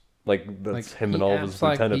boss. Like that's him and all of his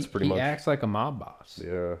lieutenants, pretty much. He acts like a mob boss.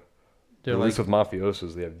 Yeah. They're At least with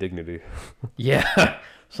mafiosos, they have dignity. Yeah,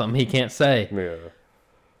 something he can't say. Yeah.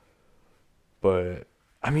 But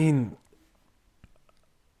I mean,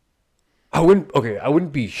 I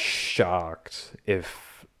wouldn't be shocked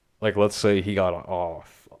if, like, let's say he got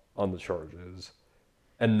off on the charges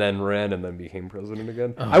and then ran and then became president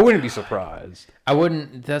again. I wouldn't be surprised. I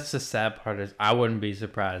wouldn't. That's the sad part is I wouldn't be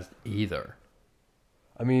surprised either.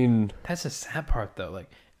 I mean, that's the sad part though.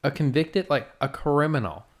 Like a convicted, like a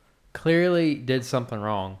criminal, clearly did something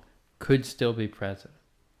wrong, could still be president.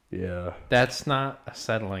 Yeah. That's not a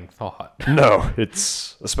settling thought. No,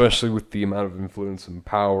 it's especially with the amount of influence and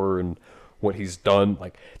power and what he's done,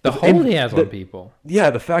 like the hold he has on people. Yeah,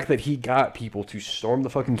 the fact that he got people to storm the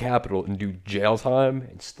fucking Capitol and do jail time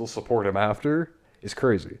and still support him after is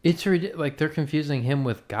crazy. It's like they're confusing him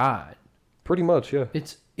with God. Pretty much, yeah.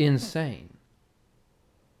 It's insane.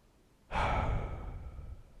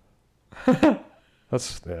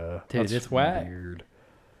 That's dude, that's it's whack. Weird.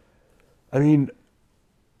 I mean,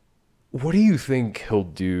 what do you think he'll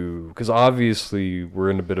do? Because obviously we're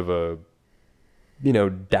in a bit of a, you know,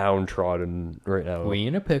 downtrodden right now. We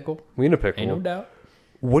in a pickle. Ain't no doubt.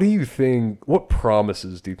 What do you think? What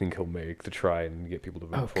promises do you think he'll make to try and get people to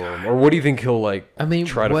vote for him? Or what do you think he'll like? I mean,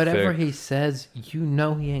 try to whatever fix? he says, you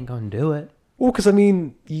know, he ain't gonna do it. Well, because I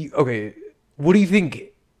mean, okay, what do you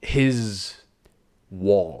think his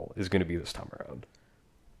wall is going to be this time around?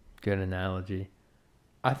 Good analogy.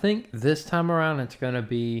 I think this time around it's going to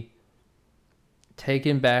be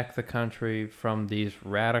taking back the country from these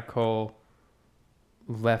radical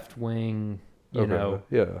left wing, you know.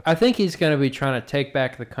 Yeah. I think he's going to be trying to take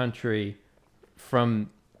back the country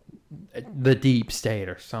from the deep state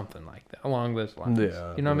or something like that, along those lines.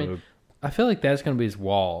 Yeah. You know what I mean? I feel like that's going to be his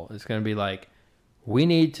wall. It's going to be like, we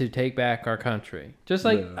need to take back our country. Just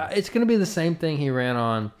like, it's going to be the same thing he ran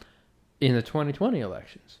on in the 2020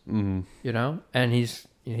 elections. Mm-hmm. You know? And he's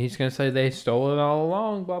going to say they stole it all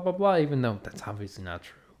along, blah, blah, blah, even though that's obviously not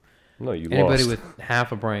true. No, you Anybody lost. with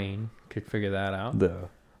half a brain could figure that out. Yeah.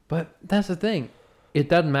 But that's the thing. It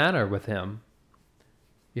doesn't matter with him.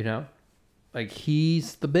 You know? Like,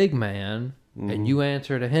 he's the big man, and you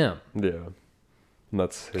answer to him. Yeah. And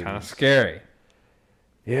that's kind of scary.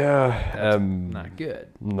 Yeah. That's not good.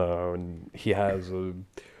 No, and he has a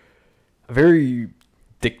very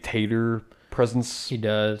dictator presence. He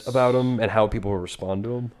does. About him and how people respond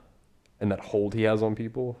to him, and that hold he has on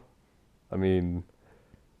people. I mean,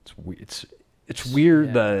 it's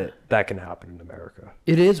weird that can happen in America.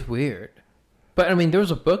 It is weird, but I mean, there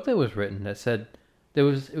was a book that was written that said it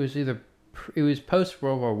was post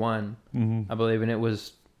World War One, I believe, and it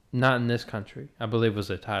was not in this country. I believe was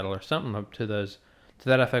the title or something up to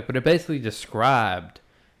that effect. But it basically described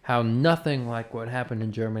how nothing like what happened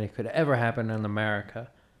in Germany could ever happen in America.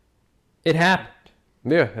 It happened.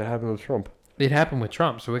 Yeah, it happened with Trump. It happened with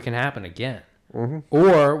Trump, so it can happen again. Mm-hmm.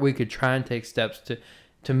 Or we could try and take steps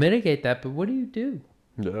to mitigate that. But what do you do?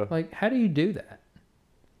 Yeah. Like, how do you do that?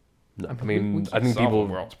 I mean, I think people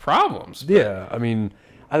the world's problems. But... Yeah, I mean,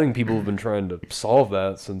 I think people have been trying to solve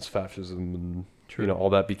that since fascism and you know all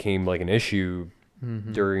that became like an issue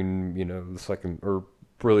during the second or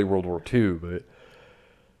really World War II. But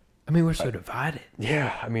I mean, we're so divided.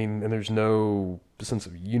 Yeah, I mean, and there's no sense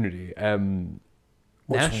of unity.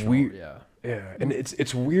 What's National, weird, yeah, and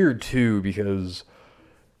it's weird too because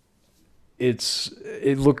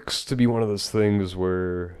it looks to be one of those things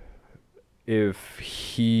where if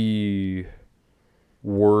he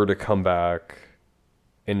were to come back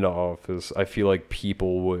into office, I feel like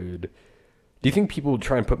people would. Do you think people would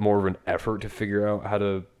try and put more of an effort to figure out how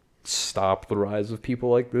to stop the rise of people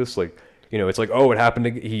like this? Like, it's like, oh, it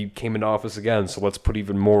happened. He came into office again, so let's put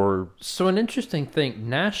even more. So an interesting thing: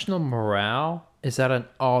 national morale is at an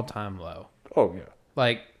all-time low. Oh yeah.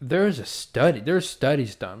 Like, there's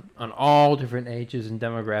studies done on all different ages and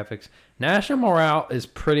demographics. National morale is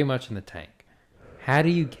pretty much in the tank. How do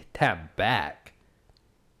you get that back?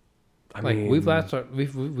 I mean,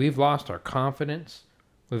 we've lost our confidence.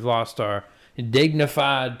 We've lost our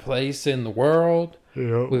dignified place in the world.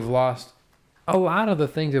 Yeah. We've lost a lot of the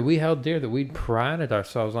things that we held dear, that we prided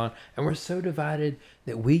ourselves on, and we're so divided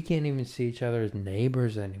that we can't even see each other as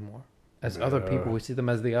neighbors anymore. As other people, we see them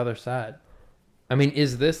as the other side. I mean,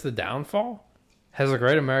 is this the downfall? Has the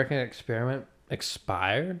great American experiment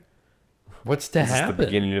expired? What's to happen? Is this the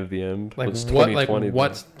beginning of the end? Like, What's what? 2020 Like,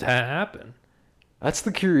 what's to happen? That's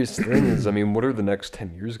the curious thing is, I mean, what are the next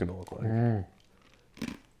 10 years going to look like?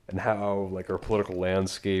 And how, like, our political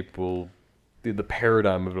landscape will, the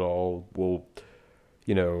paradigm of it all will,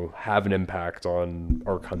 have an impact on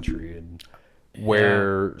our country and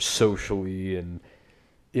where socially and,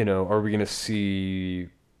 are we going to see,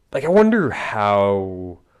 like, I wonder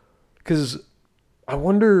how, because I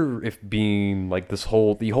wonder if being, like, the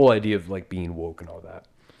whole idea of, like, being woke and all that,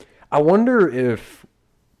 I wonder if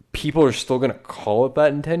people are still going to call it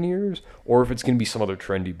that in 10 years, or if it's going to be some other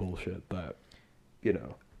trendy bullshit that,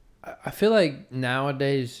 I feel like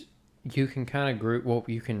nowadays you can kind of group,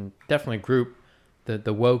 you can definitely group the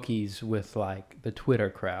wokies with, like, the Twitter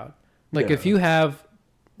crowd. Like, if you have,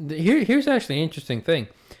 here's actually an interesting thing.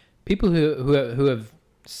 People who have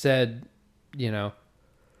said, people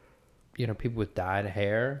with dyed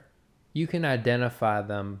hair, you can identify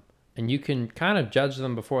them and you can kind of judge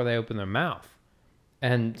them before they open their mouth.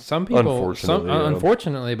 And some people,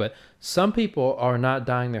 unfortunately, but some people are not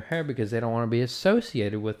dyeing their hair because they don't want to be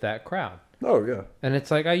associated with that crowd. Oh, yeah. And it's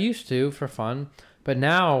like, I used to for fun, but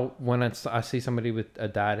now when I see somebody with a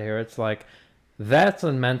dyed hair, it's like, that's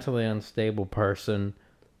a mentally unstable person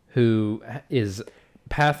who is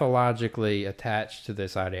pathologically attached to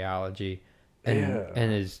this ideology and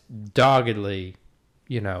is doggedly,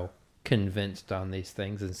 convinced on these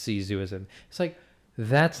things and sees you as it's like,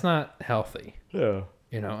 that's not healthy. Yeah.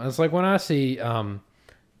 It's like when I see,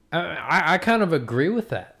 I kind of agree with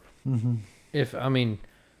that. Mm-hmm.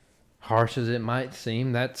 Harsh as it might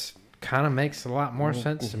seem, that's kind of makes a lot more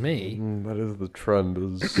sense to me. That is the trend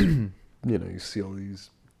is, you see all these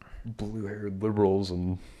blue-haired liberals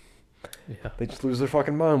and they just lose their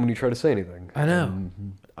fucking mind when you try to say anything. I know.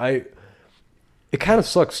 It kind of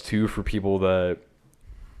sucks too for people that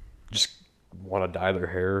just want to dye their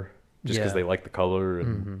hair just because they like the color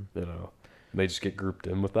and they just get grouped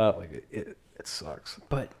in with that. Like it sucks.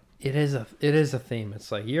 But it is a theme.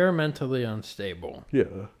 It's like, you're mentally unstable. Yeah.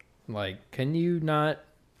 Like, can you not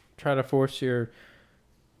try to force your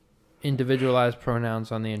individualized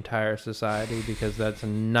pronouns on the entire society, because that's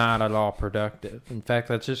not at all productive. In fact,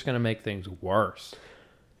 that's just going to make things worse.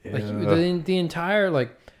 Yeah. Like the entire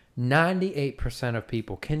 98% of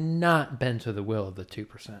people cannot bend to the will of the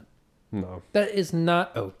 2%. No, that is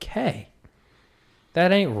not okay.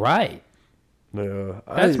 That ain't right. Yeah,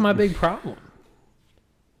 that's my big problem.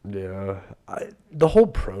 Yeah, the whole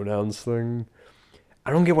pronouns thing.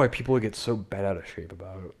 I don't get why people get so bent out of shape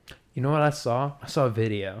about it. You know what I saw? I saw a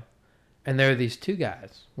video. And there are these two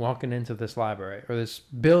guys walking into this library or this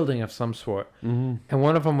building of some sort. Mm-hmm. And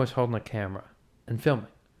one of them was holding a camera and filming.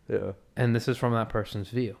 Yeah. And this is from that person's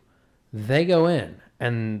view. They go in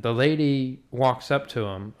and the lady walks up to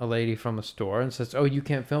him, a lady from the store, and says, "Oh, you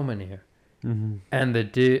can't film in here." Mm-hmm. And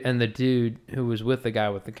the dude who was with the guy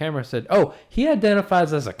with the camera said, "Oh, he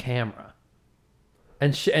identifies as a camera."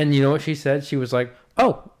 And you know what she said? She was like,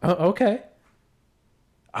 "Oh, okay."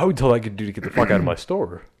 I would tell that dude to get the fuck out of my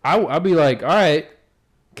store. I'd be like, "All right,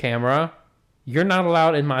 camera, you're not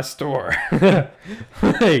allowed in my store."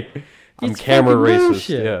 Like, I'm camera racist.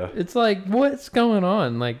 Bullshit. Yeah. It's like, what's going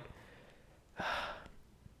on? Like,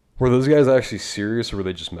 were those guys actually serious, or were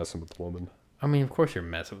they just messing with the woman? I mean, of course you're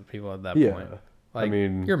messing with people at that point. Like, I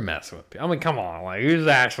mean, you're messing with people. I mean, come on. Like, who's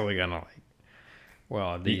actually gonna like?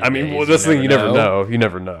 Well, that's the thing. You never know. You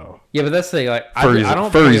never know. Yeah, but that's the thing. Like, furries, I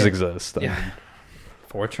don't furries exist. Yeah.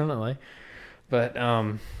 Fortunately, but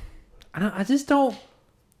I just don't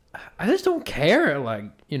care,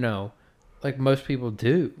 like most people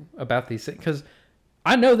do about these things, because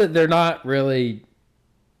I know that they're not really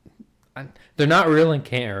and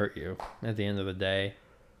can't hurt you at the end of the day.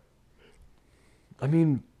 I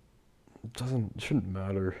mean, it shouldn't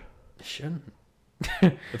matter. It shouldn't.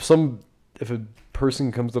 If a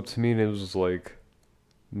person comes up to me and it was like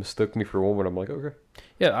mistook me for a woman, I'm like, okay.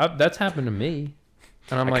 Yeah, that's happened to me.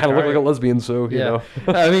 And I'm I like, kind of look all like a right. lesbian, so you know.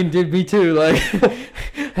 I mean, dude, me too. Like,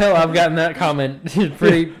 hell, I've gotten that comment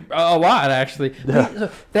pretty a lot actually. Yeah.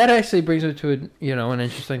 So that actually brings me to an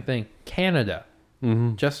interesting thing. Canada,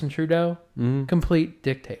 Justin Trudeau, complete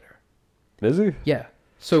dictator. Is he? Yeah.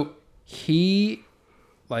 So he,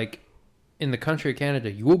 like, in the country of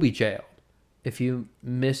Canada, you will be jailed if you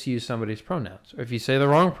misuse somebody's pronouns or if you say the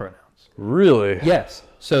wrong pronouns. Really? Yes.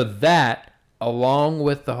 So that, along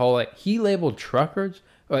with the whole, like, he labeled truckers,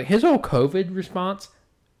 like, his whole COVID response,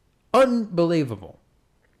 unbelievable.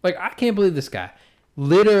 Like, I can't believe this guy.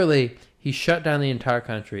 Literally, he shut down the entire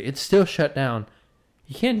country. It's still shut down.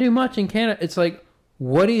 You can't do much in Canada. It's like,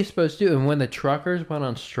 what are you supposed to do? And when the truckers went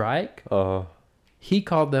on strike, he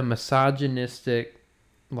called them misogynistic,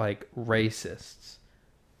 like, racists.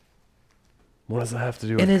 What does that have to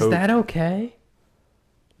do with And is COVID? that okay?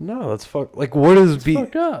 No, that's like what is It's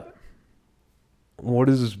fucked up. what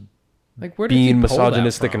is Like, where did he being pull that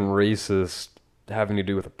misogynistic from? and racist having to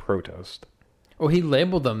do with a protest? Well, he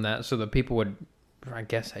labeled them that so that people would, I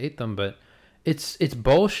guess, hate them. But it's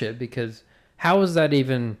bullshit because how is that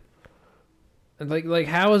even like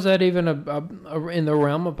how is that even a in the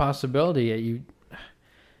realm of possibility? You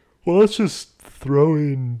Well, let's just throw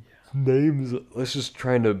in names. Let's just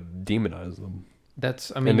trying to demonize them.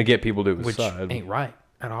 that's I mean and to get people to his which side. ain't right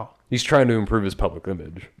at all. He's trying to improve his public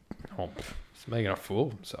image. Oh, he's making a fool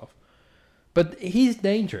of himself. But he's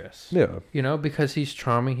dangerous. Yeah. You know, because he's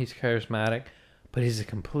charming, he's charismatic, but he's a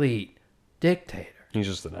complete dictator. He's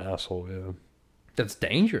just an asshole, yeah. That's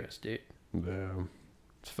dangerous, dude. Yeah.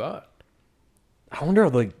 It's fucked. I wonder how,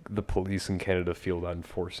 like, the police in Canada feel about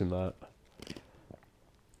enforcing that.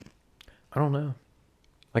 I don't know.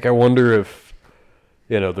 Like, I wonder if,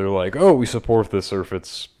 they're like, oh, we support this, or if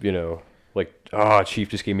it's, like, chief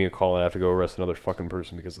just gave me a call and I have to go arrest another fucking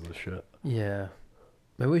person because of this shit. Yeah.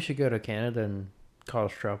 Maybe we should go to Canada and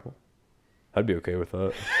cause trouble. I'd be okay with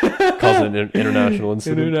that. Cause an international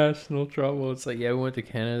incident. International trouble. It's like, yeah, we went to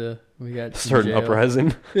Canada. We got Start an jail.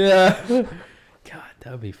 uprising. Yeah. God,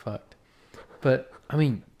 that would be fucked. But, I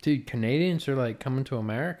mean, dude, Canadians are like coming to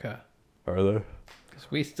America. Are they? Because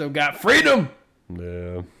we still got freedom.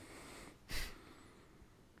 Yeah.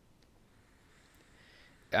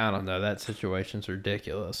 I don't know. That situation's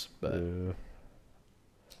ridiculous. But Yeah.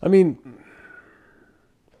 I mean,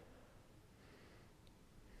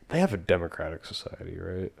 they have a democratic society,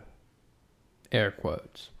 right? air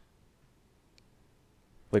quotes.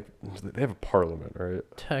 Like, they have a parliament, right?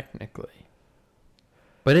 Technically.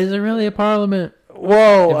 But is it really a parliament?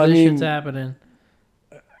 Well, If this shit's happening.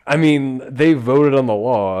 they voted on the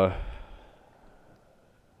law.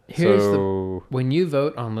 Here's when you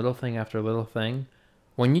vote on little thing after little thing,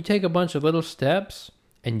 when you take a bunch of little steps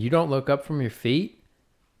and you don't look up from your feet,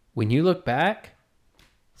 when you look back,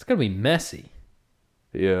 it's going to be messy.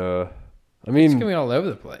 Yeah. It's going to be all over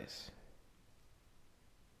the place.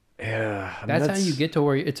 Yeah. That's how you get to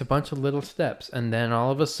where it's a bunch of little steps. And then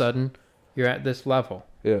all of a sudden, you're at this level.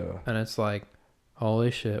 Yeah. And it's like,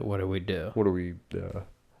 holy shit, what do we do? What do we...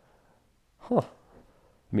 Huh.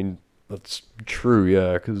 I mean, that's true,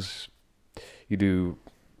 yeah, because you do,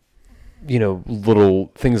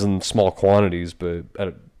 little things in small quantities, but at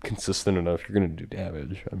a consistent enough, you're going to do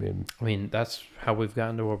damage. I mean, that's how we've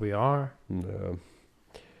gotten to where we are. Yeah.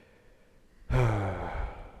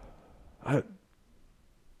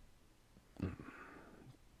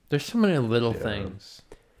 There's so many little things.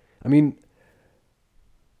 I mean,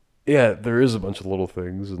 yeah, there is a bunch of little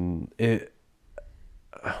things, and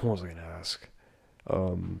what was I going to ask?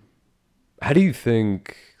 How do you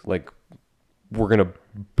think, like, we're going to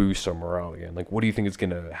boost our morale again? Like, what do you think is going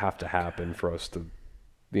to have to happen for us to,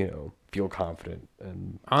 feel confident?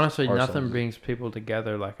 And honestly, ourselves? nothing brings people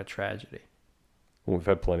together like a tragedy. Well, we've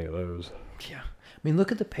had plenty of those. Yeah. I mean,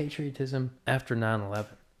 look at the patriotism after 9/11.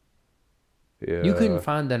 Yeah. You couldn't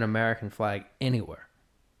find an American flag anywhere.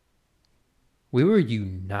 We were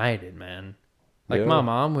united, man. Like, my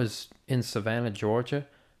mom was in Savannah, Georgia.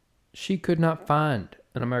 She could not find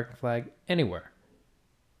an American flag anywhere.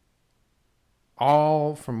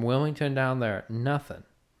 All from Wilmington down there, nothing.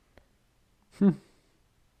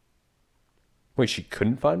 Wait, she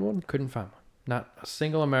couldn't find one? Couldn't find one. Not a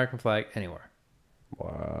single American flag anywhere.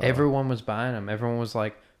 Wow. Everyone was buying them. Everyone was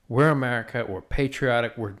like, we're America, we're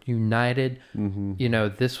patriotic, we're united.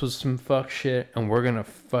 Mm-hmm. This was some fuck shit, and we're going to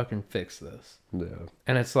fucking fix this. Yeah.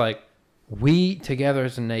 And it's like, we together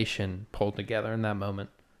as a nation pulled together in that moment.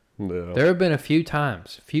 Yeah. There have been a few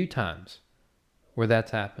times where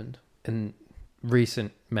that's happened in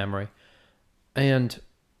recent memory. And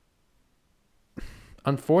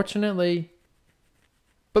unfortunately,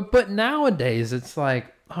 but nowadays it's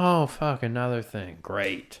like, oh, fuck, another thing.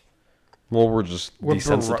 Great. Well, we're just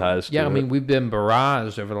desensitized to yeah, I it. mean, we've been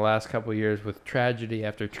barraged over the last couple of years with tragedy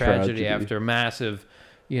after tragedy after massive,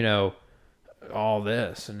 all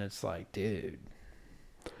this. And it's like, dude,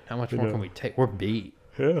 how much more can we take? We're beat.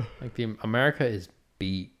 Yeah. Like, America is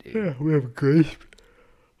beat, dude. Yeah, we have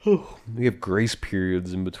grace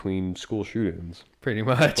periods in between school shootings. Pretty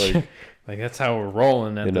much. Like that's how we're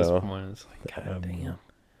rolling at this point. It's like, God damn.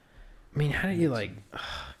 I mean, how do you oh,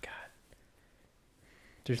 God.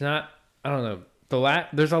 There's not, I don't know.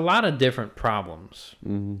 There's a lot of different problems.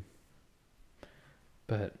 Mm-hmm.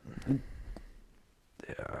 But.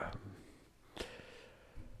 Yeah.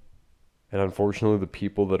 And unfortunately, the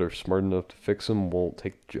people that are smart enough to fix them won't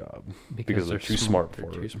take the job. Because they're too smart for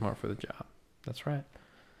it. They're too smart for the job. That's right.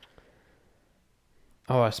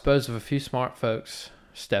 Oh, I suppose if a few smart folks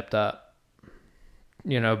stepped up,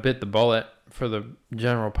 bit the bullet for the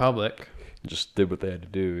general public. Just did what they had to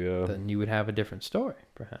do, yeah. Then you would have a different story,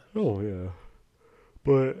 perhaps. Oh, yeah.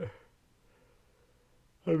 But,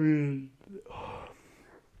 I mean,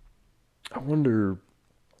 I wonder,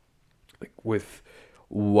 with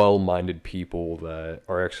well-minded people that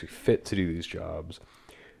are actually fit to do these jobs,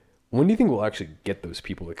 when do you think we'll actually get those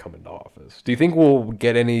people to come into office? Do you think we'll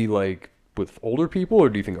get any, with older people, or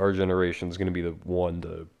do you think our generation is going to be the one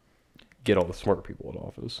to get all the smart people in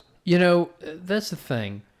office? That's the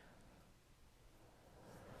thing.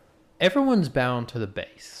 Everyone's bound to the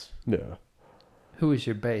base. Yeah. Who is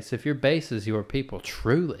your base? If your base is your people,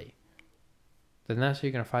 truly, then that's who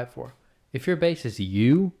you're going to fight for. If your base is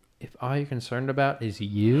you, if all you're concerned about is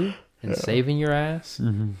you and saving your ass,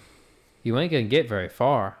 you ain't going to get very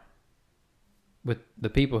far with the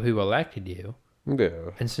people who elected you.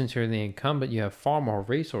 Yeah. And since you're the incumbent, you have far more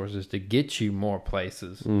resources to get you more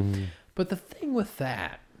places. Mm-hmm. But the thing with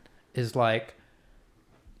that is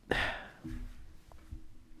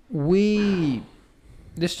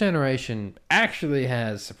this generation actually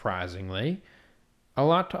has, surprisingly, a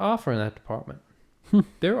lot to offer in that department.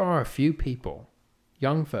 There are a few people,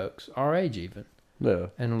 young folks, our age even,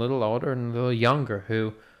 and a little older and a little younger,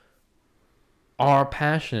 who are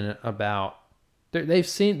passionate about. They're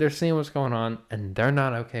seeing what's going on, and they're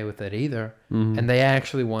not okay with it either. Mm-hmm. And they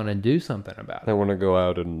actually want to do something about it. They want to go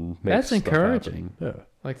out and make that's stuff encouraging. happen.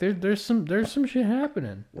 Yeah, there's some shit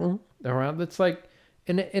happening around. That's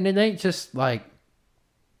and it ain't just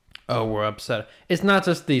oh, we're upset. It's not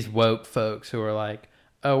just these woke folks who are like,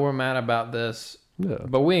 oh, we're mad about this,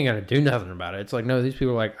 but we ain't gonna do nothing about it. It's like, no, these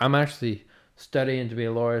people are like, I'm actually studying to be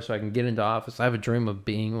a lawyer so I can get into office. I have a dream of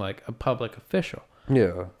being a public official.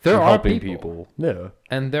 Yeah. There are helping people. Yeah.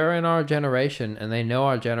 And they're in our generation, and they know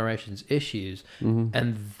our generation's issues,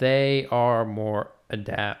 and they are more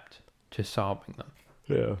adept to solving them.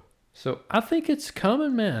 Yeah. So I think it's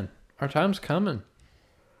coming, man. Our time's coming.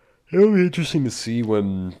 It'll be interesting to see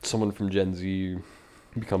when someone from Gen Z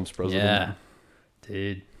becomes president. Yeah.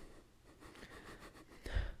 Dude.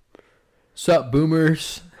 Sup,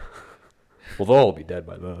 boomers? Well, they'll all be dead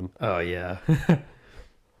by then. Oh, yeah.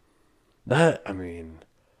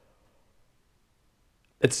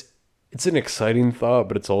 It's an exciting thought,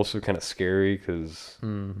 but it's also kind of scary because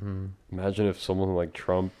imagine if someone like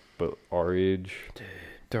Trump, but our age. Dude,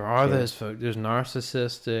 there are those folks. There's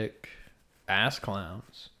narcissistic ass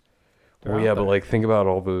clowns. Well, yeah, but think about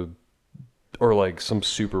all the, or some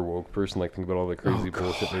super woke person, think about all the crazy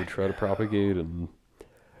bullshit they try to propagate. And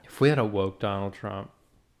if we had a woke Donald Trump,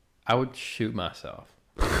 I would shoot myself.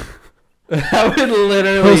 I would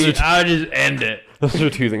literally, I would just end it. Those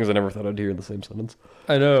are two things I never thought I'd hear in the same sentence.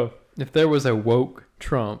 I know. If there was a woke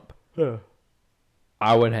Trump,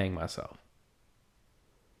 I would hang myself.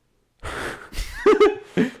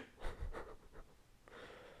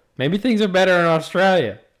 Maybe things are better in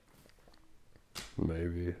Australia.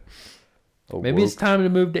 Maybe. Maybe it's time to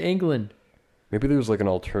move to England. Maybe there's an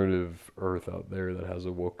alternative Earth out there that has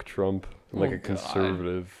a woke Trump and a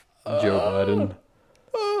conservative Joe Biden.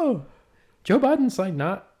 Oh, Joe Biden's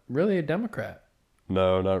not really a Democrat.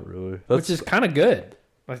 No, not really. Which is kind of good.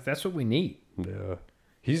 That's what we need. Yeah,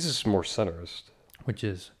 he's just more centrist, which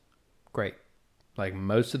is great.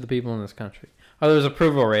 Most of the people in this country. Oh, his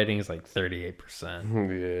approval rating is 38%.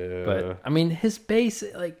 Yeah, but I mean, his base,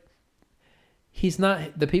 he's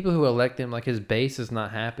not, the people who elect him, his base is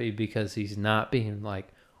not happy because he's not being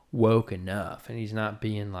woke enough, and he's not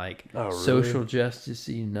being social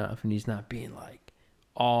justice-y enough, and he's not being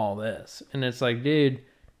all this. And it's dude,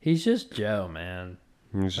 he's just Joe, man.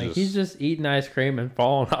 He's just eating ice cream and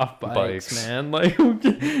falling off bikes. Man. Like,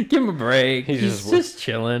 give him a break. He's just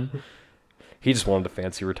chilling. He just wanted a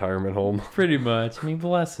fancy retirement home. Pretty much. I mean,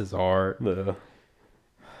 bless his heart. Yeah.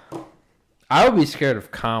 I would be scared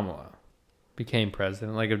if Kamala became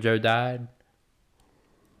president. Like, if Joe died.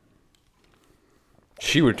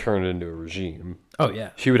 She would turn it into a regime. Oh, yeah.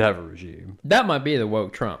 She would have a regime. That might be the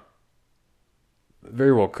woke Trump.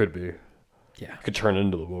 Very well could be. Yeah. Could turn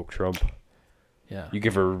into the woke Trump. Yeah. You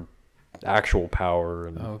give her actual power.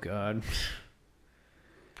 And oh, God.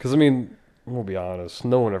 Because, I mean, we'll be honest.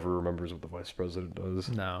 No one ever remembers what the vice president does.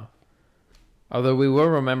 No. Although we will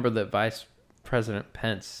remember that Vice President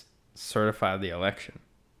Pence certified the election.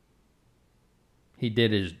 He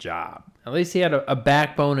did his job. At least he had a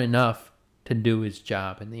backbone enough to do his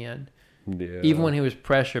job in the end. Yeah. Even when he was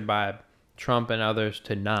pressured by Trump and others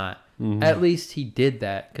to not. Mm-hmm. At least he did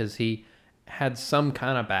that because he had some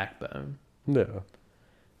kind of backbone. Yeah.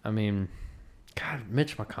 I mean, God,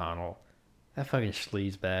 Mitch McConnell, that fucking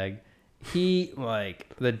sleazebag. He,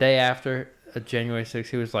 like, the day after January 6th,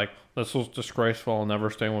 he was like, this was disgraceful. I'll never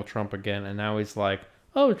stand with Trump again. And now he's like,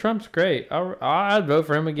 oh, Trump's great. I'd vote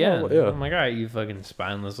for him again. Oh, yeah. I'm like, all right, you fucking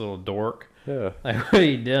spineless little dork. Yeah. Like, what are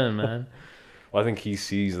you doing, man? Well, I think he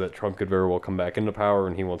sees that Trump could very well come back into power,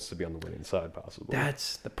 and he wants to be on the winning side, possibly.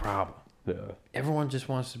 That's the problem. Yeah. Everyone just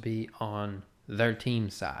wants to be on their team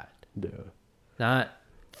side. Yeah.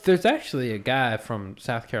 There's actually a guy from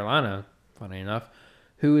South Carolina, funny enough,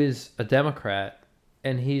 who is a Democrat,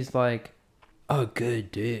 and he's like a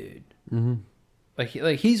good dude. Mm-hmm.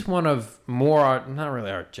 Like he's one of more not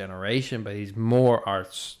really our generation, but he's more our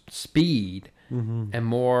speed and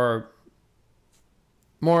more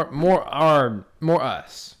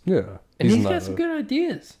us. Yeah, and he's got some good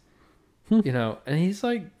ideas, you know. And he's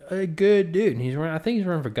like a good dude. And I think he's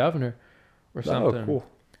running for governor or something. Oh, cool.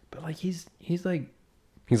 But like he's like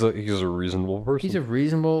he's a reasonable person. He's a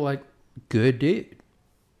reasonable, like, good dude.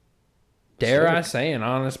 Dare I say, an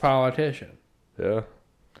honest politician. Yeah.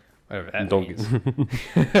 Whatever that don't means.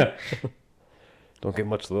 Don't get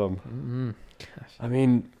much of them. Mm-hmm. I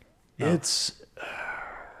mean, no. It's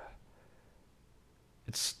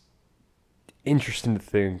interesting to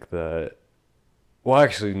think that. Well,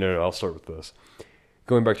 actually, no. I'll start with this.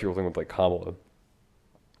 Going back to your thing with, like, Kamala.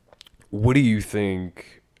 What do you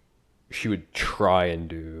think she would try and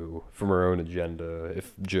do from her own agenda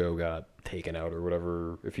if Joe got taken out or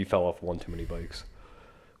whatever, if he fell off one too many bikes?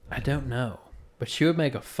 I don't know. But she would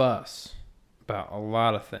make a fuss about a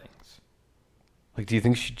lot of things. Like, do you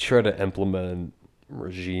think she'd try to implement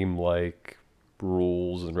regime-like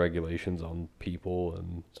rules and regulations on people?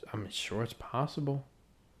 And I'm sure it's possible.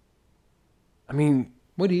 I mean...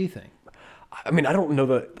 What do you think? I mean, I don't know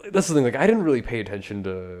that... That's the thing. Like, I didn't really pay attention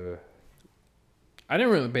to... I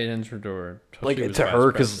didn't really pay attention to her. Like, to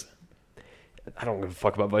her, because I don't give a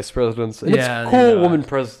fuck about vice presidents. And yeah, it's cool,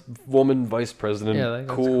 woman vice president. Yeah, that's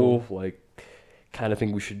cool. Like, kind of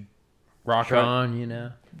think we should rock on, you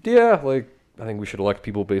know. Yeah, like, I think we should elect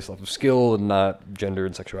people based off of skill and not gender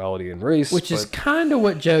and sexuality and race. Which is kind of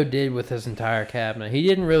what Joe did with his entire cabinet. He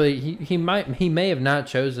didn't really. He may have not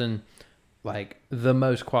chosen, like, the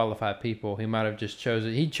most qualified people. He might have just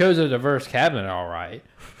chosen. He chose a diverse cabinet, all right.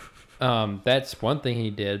 That's one thing he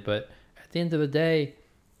did, but at the end of the day,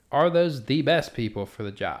 are those the best people for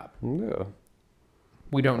the job? Yeah.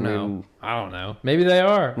 We don't know. I don't know. Maybe they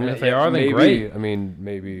are. And if they are, then maybe, great. I mean,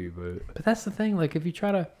 maybe, but... But that's the thing. Like, if you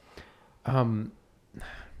try to... I don't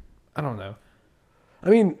know. I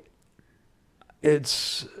mean,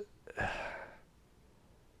 it's...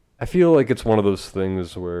 I feel like it's one of those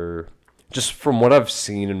things where, just from what I've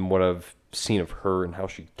seen and what I've seen of her and how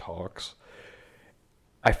she talks...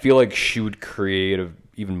 I feel like she would create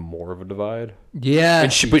even more of a divide. Yeah.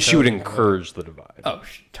 And she would encourage the divide. Oh,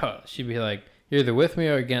 she'd be like, you're either with me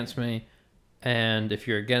or against me, and if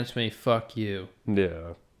you're against me, fuck you.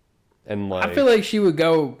 Yeah. And like, I feel like she would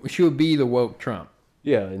be the woke Trump.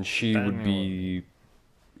 Yeah, and she would be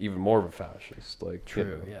even more of a fascist. Like,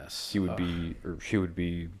 true, yes. She would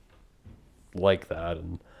be like that.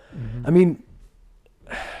 And I mean,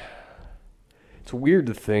 it's weird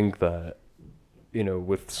to think that, you know,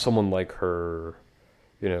 with someone like her,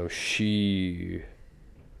 you know,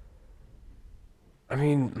 I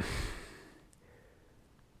mean,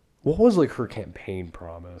 what was, like, her campaign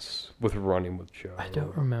promise with running with Joe? I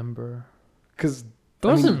don't remember. Because it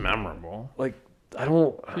wasn't memorable. Like, I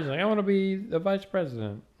don't... She's like, I want to be the vice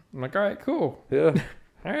president. I'm like, all right, cool. Yeah.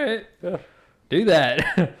 All right. Yeah. Do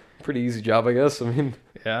that. Pretty easy job, I guess. I mean...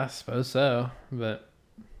 Yeah, I suppose so. But...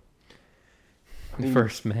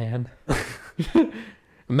 First man.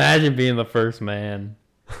 Imagine being the first man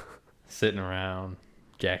sitting around.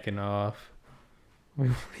 jacking off. What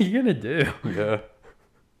are you gonna do? Yeah.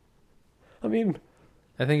 I mean,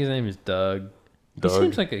 I think his name is Doug. He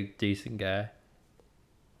seems like a decent guy.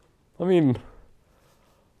 I mean,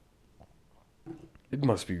 it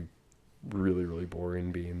must be really, really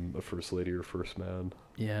boring being a first lady or first man.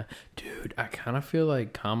 Yeah. Dude, I kind of feel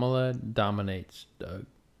like Kamala dominates Doug.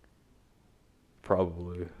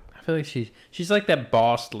 Probably. I feel like she's like that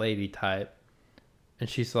boss lady type. And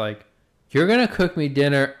she's like, you're going to cook me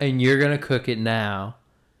dinner and you're going to cook it now.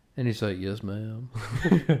 And he's like, yes, ma'am.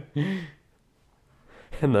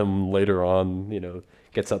 And then later on,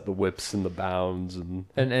 gets out the whips and the bounds.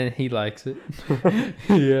 And he likes it.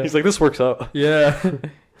 Yeah. He's like, this works out. Yeah.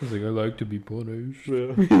 He's like, I like to be punished.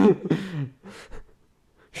 Yeah.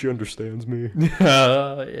 She understands me.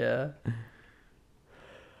 Yeah.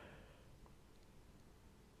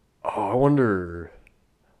 Oh, I wonder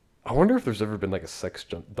if there's ever been like a sex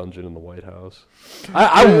dungeon in the White House.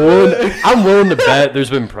 I'm willing to bet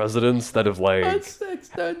there's been presidents that have like a sex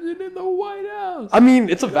dungeon in the White House. I mean,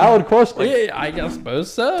 it's a valid question. Yeah, I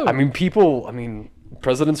suppose so. I mean,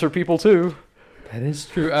 presidents are people too. That is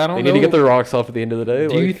true. I don't know. They need to get their rocks off at the end of the day.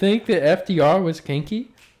 Do you think that FDR was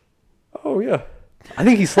kinky? Oh yeah, I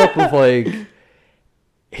think he slept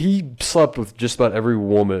with just about every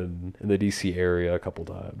woman in the DC area a couple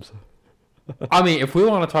times. I mean, if we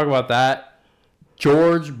want to talk about that,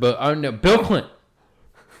 Bill Clinton.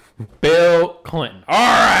 Bill Clinton. All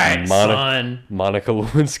right, son. Monica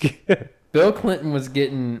Lewinsky. Bill Clinton was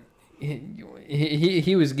getting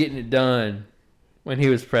he was getting it done when he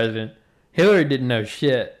was president. Hillary didn't know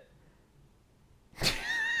shit.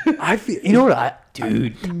 I feel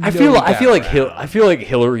like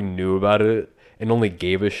Hillary knew about it and only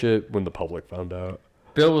gave a shit when the public found out.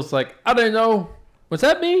 Bill was like, I don't know. Was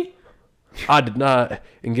that me? I did not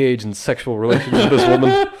engage in sexual relations with this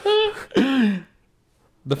woman.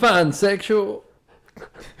 Define sexual.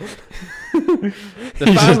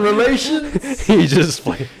 Define relations. He just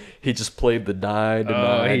played the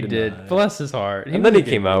deny. He did. Bless his heart. And then he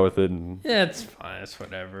came out with it. And... Yeah, it's fine. It's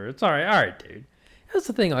whatever. It's all right. All right, dude. That's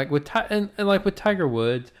the thing. Like with like with Tiger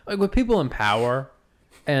Woods, like with people in power,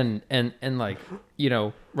 and like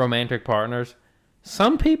romantic partners,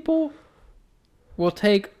 some people will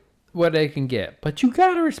take what they can get, but you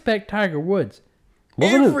gotta respect Tiger Woods.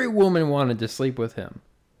 Every woman wanted to sleep with him,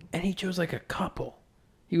 and he chose like a couple.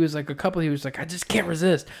 He was like a couple. He was like, I just can't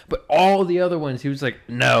resist. But all the other ones, he was like,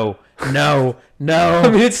 no. I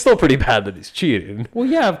mean, it's still pretty bad that he's cheating. Well,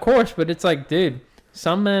 yeah, of course, but it's like, dude,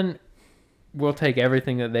 some men will take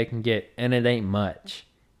everything that they can get, and it ain't much.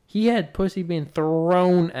 He had pussy being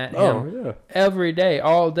thrown at him every day,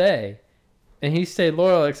 all day, and he stayed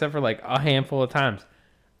loyal except for like a handful of times.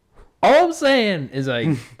 All I'm saying is like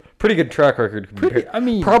pretty good track record.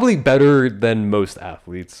 Probably better than most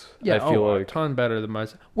athletes. Yeah, I feel like a ton better than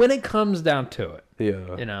most when it comes down to it.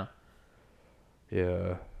 Yeah,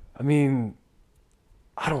 Yeah, I mean,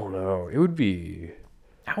 I don't know. It would be.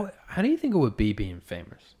 How do you think it would be being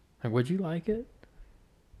famous? Like, would you like it?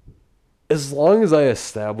 As long as I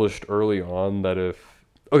established early on that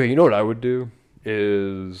you know what I would do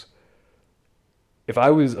is if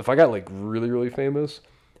I got like really, really famous,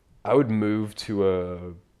 I would move to a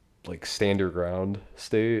like stand your ground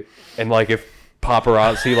state, and like if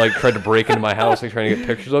paparazzi like tried to break into my house like trying to get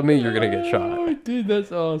pictures of me, you're gonna get shot. Oh, dude,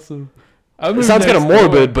 that's awesome. It sounds kind of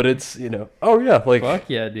morbid, but it's oh yeah, like fuck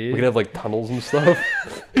yeah, dude. We could have like tunnels and stuff.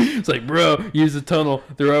 It's like, bro, use the tunnel.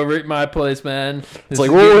 They're over at my place, man. It's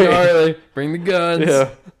like, wait, bring the guns. Yeah.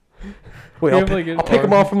 Wait, I'll pick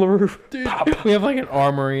them off from the roof. Dude, we have like an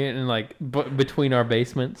armory and like between our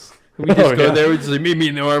basements. We just go there. We just like, meet me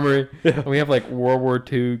in the armory. Yeah. And we have like World War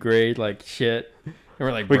II grade like shit. And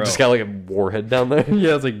we're like, bro. We just got like a warhead down there.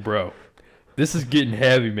 Yeah, it's like, bro, this is getting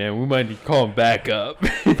heavy, man. We might need to call him back up.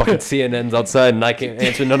 Fucking CNN's outside and I can't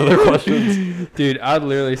answer none of their questions. Dude, I'd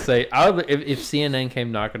literally say, if CNN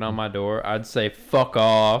came knocking on my door, I'd say, fuck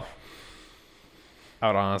off. I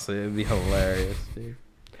would honestly, it'd be hilarious, dude.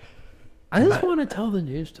 I just want to tell the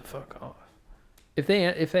news to fuck off. If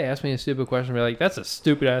they ask me a stupid question, I'd be like, that's a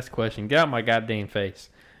stupid ass question. Get out my goddamn face.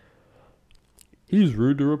 He's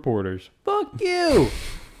rude to reporters. Fuck you.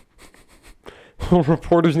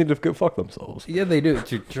 Reporters need to go fuck themselves. Yeah, they do.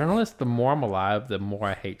 To journalists, the more I'm alive, the more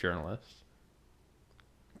I hate journalists.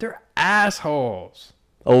 They're assholes.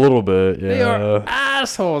 A little bit, yeah. They are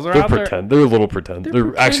assholes. They're a little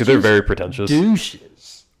pretentious. They're very pretentious.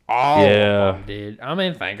 Douches. All of Yeah. them, dude. I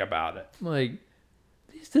mean, think about it. Like,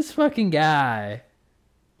 this fucking guy.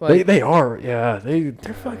 Like, They are, yeah.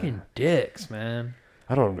 They're fucking dicks, man.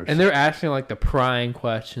 I don't understand. And they're asking like the prying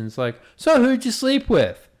questions, like, "So who'd you sleep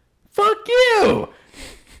with?" Fuck you.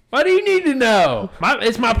 Why do you need to know?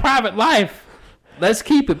 It's my private life. Let's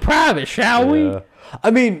keep it private, shall we?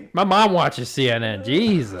 I mean, my mom watches CNN.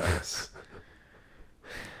 Jesus.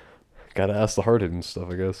 Gotta ask the hard-hitting stuff,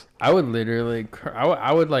 I guess. I would literally,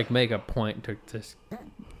 I would like make a point to just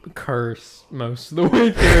curse most of the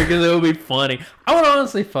way through because it would be funny. I would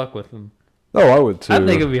honestly fuck with them. Oh, I would too. I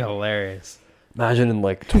think it would be hilarious. Imagine in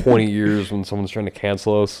like 20 years when someone's trying to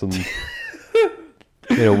cancel us and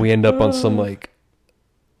we end up on some like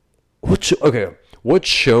what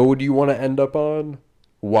show would you want to end up on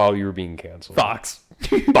while you're being canceled? Fox.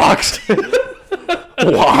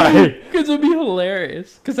 Why? Because it would be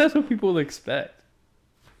hilarious. Because that's what people would expect.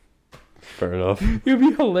 Fair enough. It would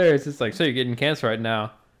be hilarious. It's like, so you're getting cancer right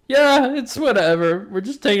now. Yeah, it's whatever. We're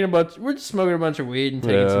just smoking a bunch of weed and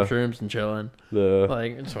taking some shrooms and chilling.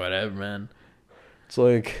 Like, it's whatever, man. It's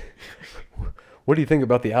like, what do you think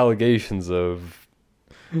about the allegations of,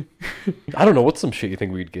 I don't know, what's some shit you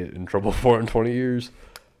think we'd get in trouble for in 20 years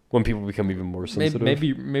when people become even more sensitive?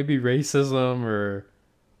 Maybe racism or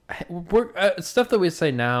stuff that we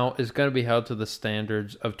say now is going to be held to the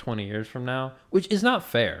standards of 20 years from now, which is not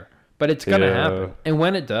fair, but it's going to happen. And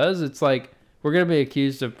when it does, it's like, we're going to be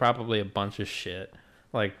accused of probably a bunch of shit.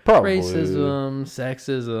 Like racism,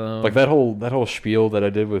 sexism. Like that whole spiel that I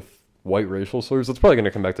did with white racial slurs, that's probably going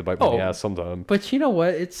to come back to bite me in the ass sometime. But you know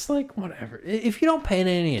what? It's like, whatever. If you don't pay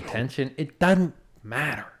any attention, it doesn't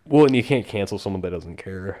matter. Well, and you can't cancel someone that doesn't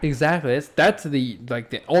care. Exactly. That's the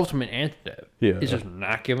ultimate antidote. Yeah. It's just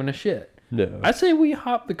not giving a shit. No. I say we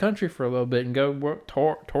hop the country for a little bit and go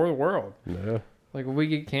tour the world. Yeah. Like, if we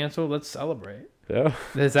get canceled, let's celebrate. Yeah.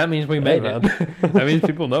 That means we made it. That means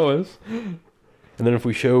people know us. And then if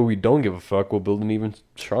we show we don't give a fuck, we'll build an even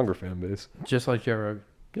stronger fan base. Just like Joe Rogan.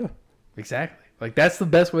 Yeah. Exactly. Like, that's the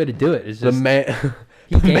best way to do it. It's just, the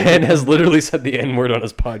man has literally said the N-word on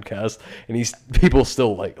his podcast, and people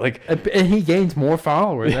still like... And he gains more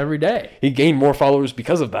followers every day. He gained more followers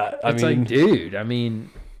because of that. It's like, dude, I mean...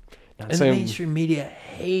 And the mainstream media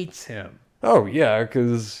hates him. Oh, yeah,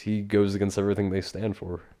 because he goes against everything they stand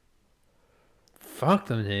for. Fuck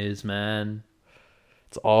the news, man.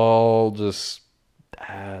 It's all just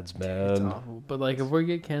ads, man. It's awful. But, like, if we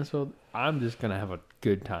get canceled, I'm just going to have a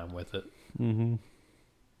good time with it. Mm-hmm.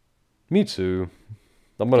 Me too.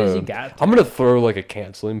 I'm gonna throw like a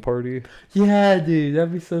canceling party. Yeah, dude,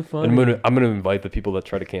 that'd be so funny. And I'm gonna invite the people that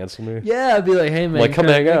try to cancel me. Yeah, I'd be like, hey man, like come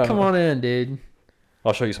hang out. Come on in, dude.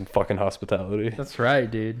 I'll show you some fucking hospitality. That's right,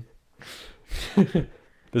 dude.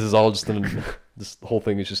 This is all just this whole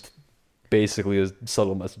thing is just basically a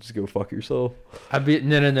subtle message to go fuck yourself. No.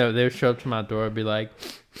 They would show up to my door. I'd be like,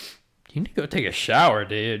 you need to go take a shower,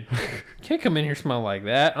 dude. You can't come in here smell like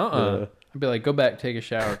that. Yeah. I'd be like, go back, take a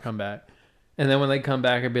shower, come back. And then when they come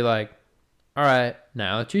back, I'd be like, all right,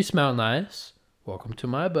 now that you smell nice, welcome to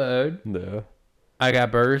my abode. Yeah. I got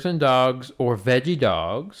burgers and dogs or veggie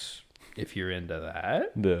dogs, if you're into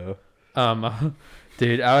that. Yeah.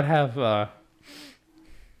 Dude, I would have, you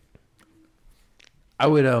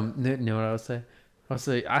know what I would say? I would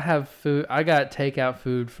say, I have food, I got takeout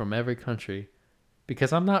food from every country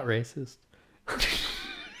because I'm not racist.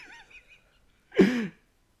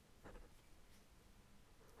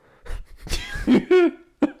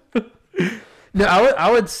 No, I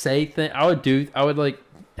would say I would like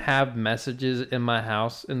have messages in my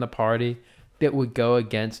house in the party that would go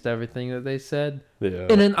against everything that they said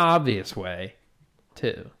in an obvious way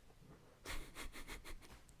too.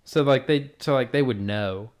 So they would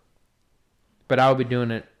know, but I would be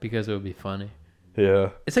doing it because it would be funny.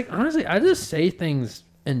 Yeah. It's like, honestly, I just say things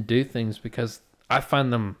and do things because I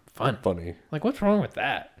find them funny. Like, what's wrong with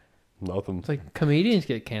that? Nothing. It's like comedians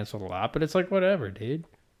get canceled a lot, but it's like, whatever, dude.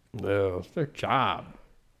 Yeah. It's their job.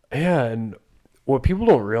 Yeah, and what people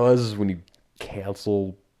don't realize is when you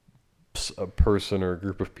cancel a person or a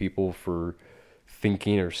group of people for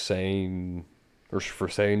thinking or saying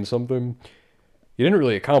something, you didn't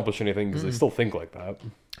really accomplish anything because they still think like that.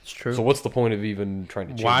 It's true. So what's the point of even trying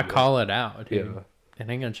to change Why it? call it out, dude? Yeah. It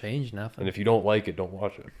ain't gonna change nothing. And if you don't like it, don't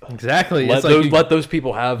watch it. Exactly. Let those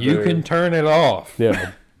people have You can turn it off. Yeah.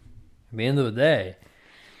 At the end of the day.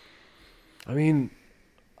 I mean,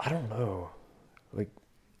 I don't know. Like,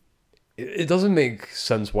 it doesn't make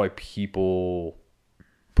sense why people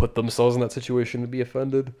put themselves in that situation to be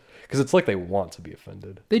offended. Because it's like they want to be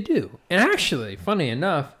offended. They do. And actually, funny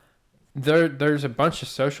enough, there's a bunch of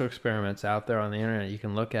social experiments out there on the internet you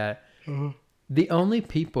can look at. Mm-hmm. The only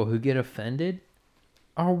people who get offended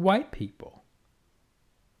are white people.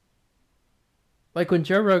 Like when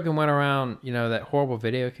Joe Rogan went around, that horrible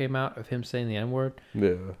video came out of him saying the N-word.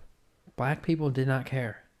 Yeah. Black people did not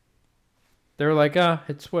care. They were like,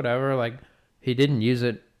 it's whatever. Like, he didn't use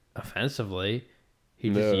it offensively. He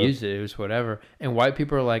just Yeah. used it. It was whatever. And white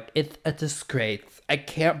people are like, it's a disgrace. I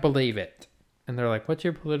can't believe it. And they're like, what's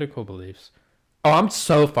your political beliefs? Oh, I'm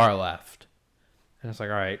so far left. And it's like,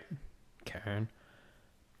 all right, Karen.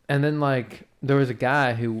 And then, like, there was a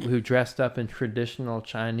guy who dressed up in traditional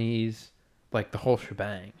Chinese, like, the whole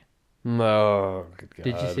shebang. No, good God.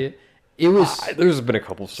 Did you see it? It was... There's been a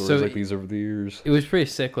couple stories So like these over the years. It was pretty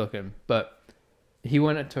sick looking, but he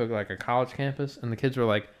went to, like, a college campus, and the kids were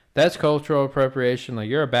like, that's cultural appropriation. Like,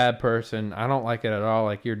 you're a bad person. I don't like it at all.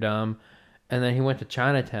 Like, you're dumb. And then he went to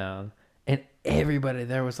Chinatown, and everybody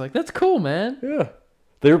there was like, that's cool, man. Yeah.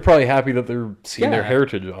 They were probably happy that they're seeing their Yeah.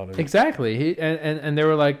 heritage on it. Exactly. And they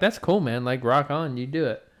were like, that's cool, man. Like, rock on. You do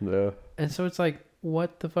it. Yeah. And so it's like,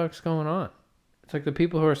 what the fuck's going on? It's like the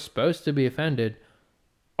people who are supposed to be offended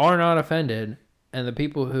are not offended, and the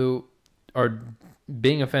people who are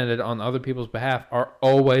being offended on other people's behalf are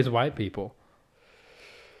always white people.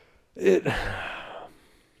 It.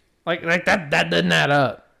 Like that doesn't add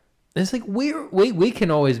up. It's like we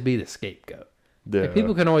can always be the scapegoat. Yeah. Like,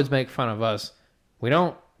 people can always make fun of us. We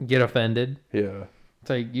don't get offended. Yeah. It's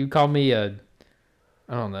like you call me I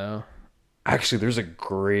don't know. Actually, there's a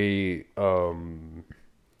great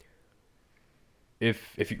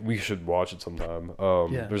we should watch it sometime.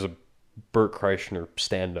 Yeah. There's a Bert Kreischer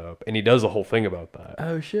stand up, and he does a whole thing about that.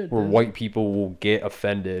 Oh shit. Where white people will get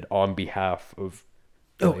offended on behalf of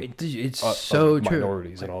It's of so true.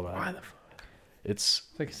 minorities and Like, all that. why the fuck? It's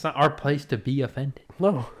It's not our place to be offended.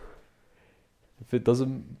 no. If it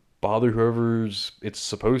doesn't bother whoever's it's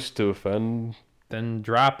supposed to offend, Then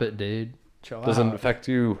drop it, dude. Chill doesn't out. affect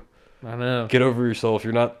you. I know. Get over yourself.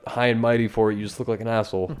 You're not high and mighty for it. You just look like an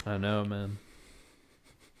asshole. I know, man.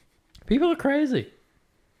 People are crazy.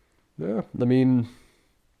 Yeah, I mean,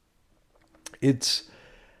 it's.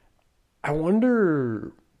 I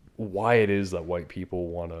wonder why it is that white people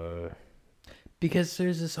want to. Because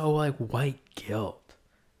there's this whole like white guilt.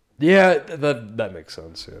 Yeah, that makes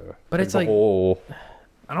sense. Yeah, But it's the like- whole.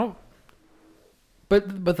 I don't.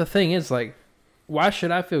 But the thing is, like, why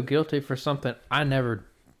should I feel guilty for something I never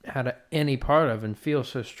had any part of and feel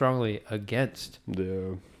so strongly against?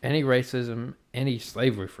 Yeah, Any racism, any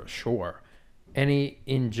slavery for sure, any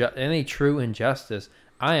true injustice,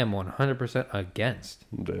 I am 100% against.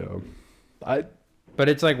 yeah. But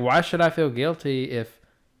it's like, why should I feel guilty if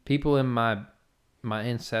people in my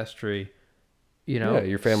ancestry, Yeah,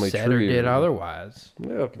 your family said or tree did or- otherwise?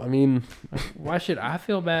 Yeah, I mean, Why should I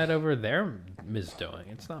feel bad over their misdoing?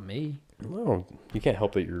 It's not me. no, you can't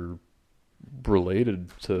help that you're related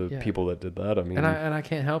to Yeah. people that did that. I mean, And I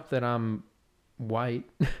can't help that I'm white.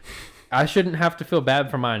 I shouldn't have to feel bad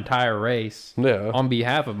for my entire race yeah, on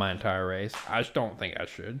behalf of my entire race. I just don't think I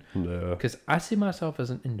should, yeah, because I see myself as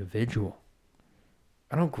an individual.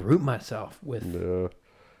 I don't group myself with. yeah.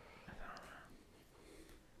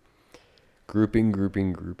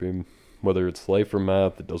 Grouping. Whether it's life or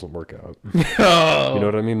math, it doesn't work out. Oh, You know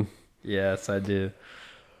what I mean? yes, I do.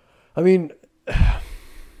 I mean,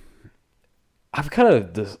 I've kind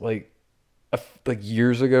of just like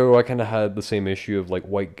years ago, I kind of had the same issue of like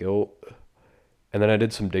white guilt, and then I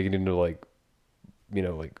did some digging into like,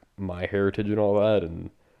 like my heritage and all that,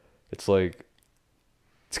 and it's like,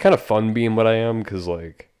 it's kind of fun being what I am because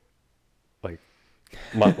like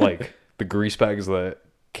my like the grease bags that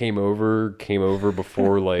came over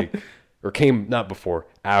before like, or came not before,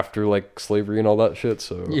 after like slavery and all that shit.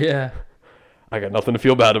 So Yeah, I got nothing to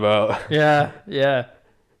feel bad about. yeah.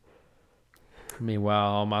 Meanwhile,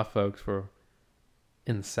 all my folks were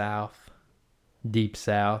in the South, deep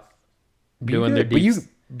South, doing their deep.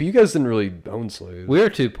 But you guys didn't really own slaves. We were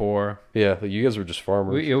too poor. Yeah, like you guys were just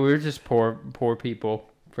farmers. We were just poor people,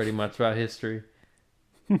 pretty much throughout history.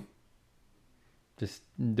 Just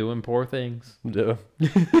doing poor things. Yeah.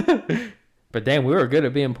 But damn, we were good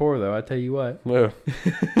at being poor, though. I tell you what. Yeah.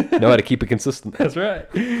 Know how to keep it consistent. That's right.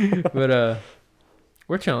 But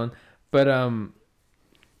we're chilling. But I don't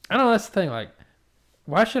know. That's the thing. Like,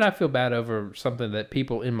 why should I feel bad over something that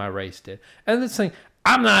people in my race did? And this thing,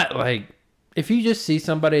 I'm not like, if you just see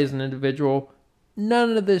somebody as an individual,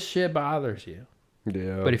 none of this shit bothers you.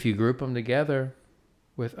 Yeah. But if you group them together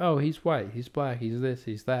with, oh, he's white, he's black, he's this,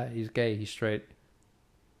 he's that, he's gay, he's straight,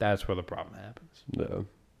 that's where the problem happens. Yeah.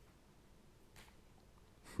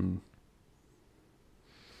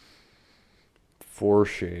 For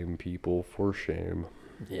shame, people. For shame.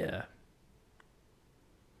 Yeah.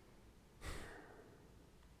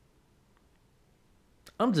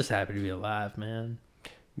 I'm just happy to be alive, man.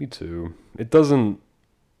 Me too. It doesn't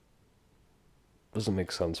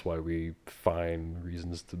make sense why we find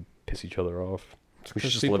reasons to piss each other off. We should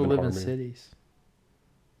Because just people live in live in harmony. cities.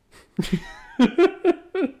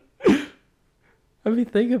 I mean,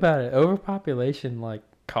 think about it. Overpopulation, like,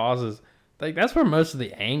 causes... Like, that's where most of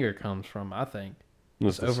the anger comes from, I think.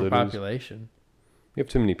 It's overpopulation. You have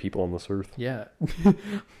too many people on this earth. Yeah.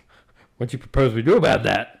 What do you propose we do about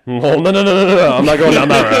that? Well, no. I'm not going down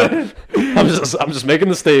that route. I'm just making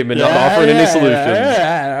the statement, not offering any solutions.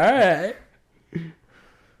 All right.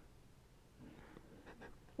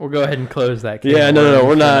 We'll go ahead and close that. Yeah, no,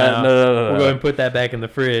 we're not. No. We'll go ahead and put that back in the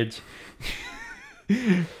fridge.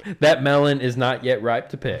 That melon is not yet ripe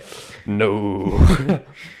to pick. No.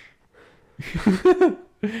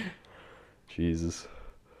 Jesus.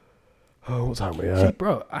 Oh, what time are we at? See,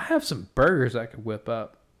 bro, I have some burgers I could whip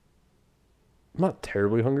up. I'm not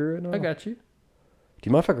terribly hungry right now. I got you. Do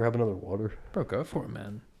you mind if I grab another water? Bro, go for it,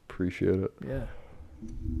 man. Appreciate it. Yeah.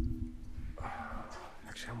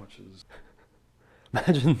 Actually, how much is...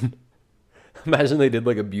 Imagine they did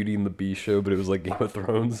like a Beauty and the Beast show, but it was like Game of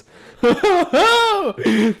Thrones.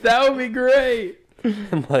 That would be great.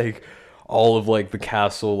 And like all of like the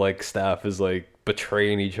castle like staff is like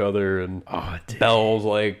betraying each other, and Belle's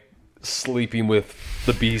like sleeping with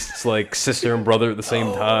the Beast's like sister and brother at the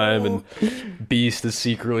same time, and Beast is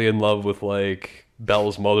secretly in love with like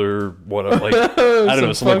Belle's mother. What like I don't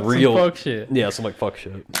know, some like real fuck shit. Yeah, some like fuck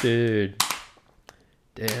shit, dude.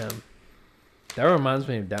 Damn, that reminds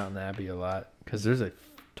me of Downton Abbey a lot, because there's a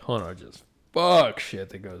ton of just fuck shit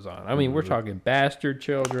that goes on. I mean, we're talking bastard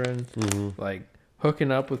children, like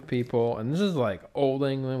hooking up with people, and this is like old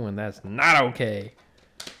England when that's not okay.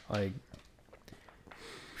 Like,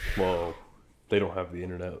 well, they don't have the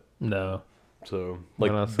internet, no, so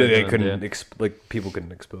like they couldn't like people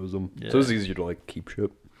couldn't expose them, yeah. So it's easier to like keep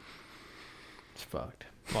shit. It's fucked.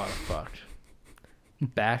 A lot of fucked.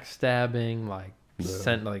 Backstabbing, like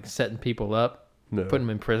setting people up, putting them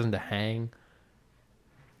in prison to hang.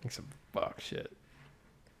 Like some fuck shit.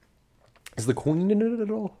 Is the Queen in it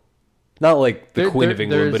at all? Not like the Queen of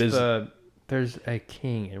England, but there's a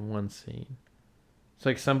king in one scine. It's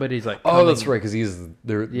like somebody's like... Oh, that's right, because he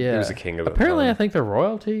was a king of it. Apparently, I think they're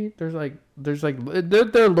royalty. They're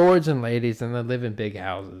lords and ladies, and they live in big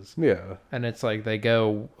houses. Yeah. And it's like they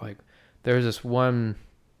go, like, there's this one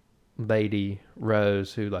lady,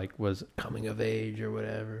 Rose, who like was coming of age or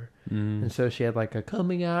whatever. And so she had like a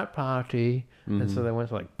coming out party. And so they went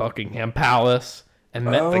to like Buckingham Palace and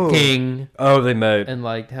met the king. Oh, they met. And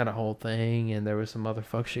like had a whole thing, and there was some other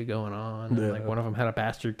fuck shit going on. And like one of them had a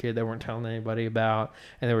bastard kid they weren't telling anybody about,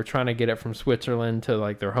 and they were trying to get it from Switzerland to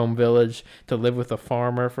like their home village to live with a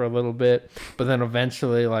farmer for a little bit. But then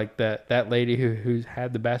eventually like that lady who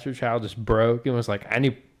had the bastard child just broke and was like, I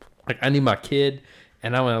need my kid,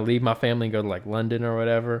 and I want to leave my family and go to like London or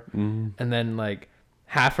whatever. And then like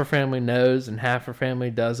half her family knows and half her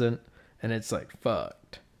family doesn't, and it's like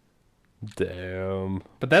fucked. Damn.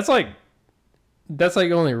 But that's like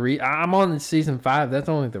only I'm on season 5. That's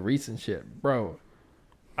only the recent shit, bro.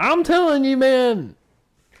 I'm telling you, man,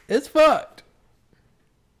 it's fucked.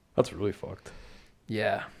 That's really fucked.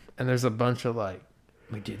 Yeah, and there's a bunch of like,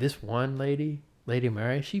 dude, this one Lady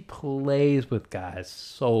Mary, she plays with guys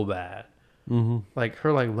so bad. Like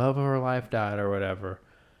her like love of her life died or whatever,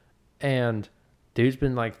 and dudes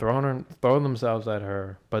been like throwing themselves at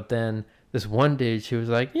her, but then this one dude, she was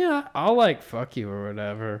like, yeah, I'll like fuck you or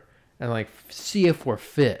whatever, and like see if we're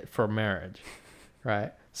fit for marriage,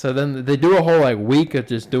 right? So then they do a whole like week of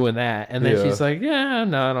just doing that, and then she's like, yeah,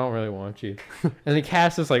 no, I don't really want you. And the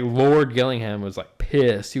cast is like, Lord Gillingham was like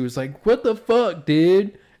pissed. He was like, what the fuck,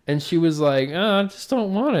 dude? And she was like, oh, I just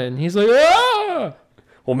don't want it. And he's like, ah!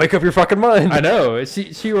 Well, make up your fucking mind. I know.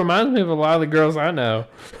 She reminds me of a lot of the girls I know.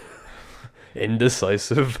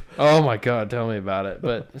 Indecisive. Oh my god, tell me about it.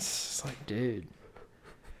 But it's just like, dude.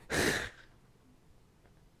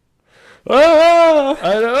 Ah!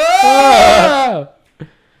 I know. Ah!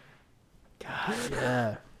 God,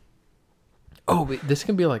 yeah. Oh, wait, this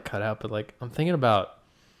can be like cut out, but like I'm thinking about,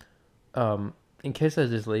 in case I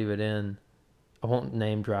just leave it in, I won't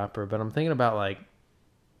name drop her, but I'm thinking about like,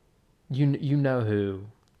 you know who.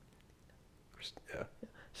 Yeah.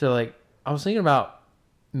 So like I was thinking about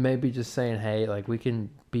maybe just saying, hey, like we can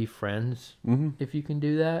be friends if you can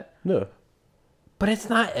do that. No. But it's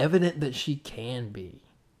not evident that she can be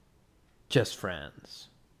just friends.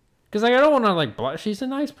 Because like I don't want to like block. She's a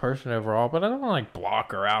nice person overall, but I don't want to like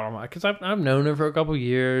block her out on my. Because I've known her for a couple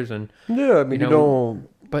years, and yeah, I mean you don't.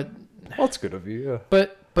 But well, that's good of you, yeah.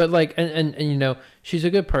 But like and you know she's a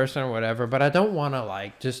good person or whatever. But I don't want to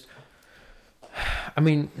like just. I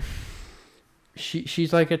mean,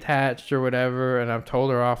 she's like attached or whatever, and I've told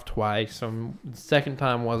her off twice. The second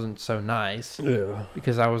time wasn't so nice. Yeah.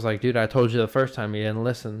 Because I was like, dude, I told you the first time you didn't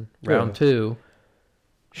listen. Round 2,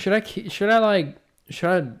 should I?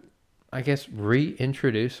 I guess,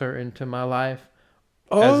 reintroduce her into my life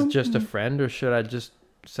as just a friend, or should I just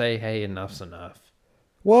say, hey, enough's enough?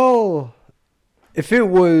 Well, if it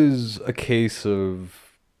was a case of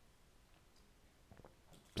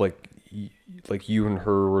like you and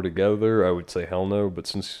her were together, I would say hell no. But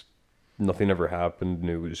since nothing ever happened and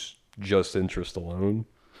it was just interest alone,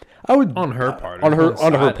 I would On her part. on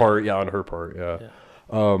her part, yeah.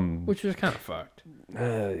 Which is kind of fucked.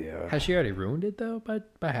 Yeah. Has she already ruined it though by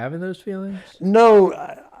having those feelings? No,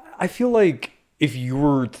 I feel like if you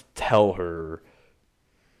were to tell her,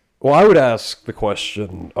 well, I would ask the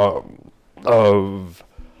question of,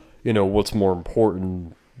 what's more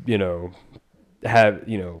important,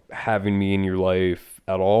 having me in your life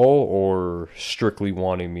at all, or strictly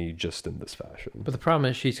wanting me just in this fashion. But the problem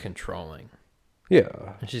is she's controlling.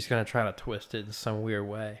 Yeah. And she's going to try to twist it in some weird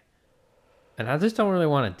way. And I just don't really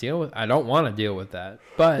want to deal with... I don't want to deal with that.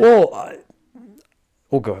 But...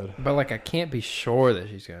 Well, go ahead. But, I can't be sure that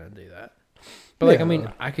she's going to do that. But,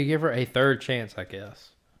 I could give her a third chance, I guess.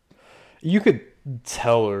 You could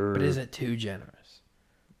tell her... But is it too generous?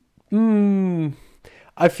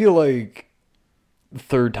 I feel like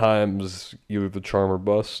third time's either the charm or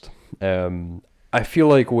bust. I feel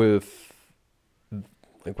like with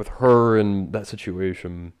her in that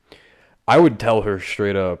situation, I would tell her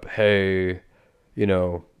straight up, hey,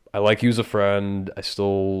 I like you as a friend. I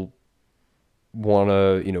still want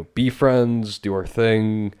to, be friends, do our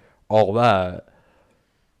thing, all that.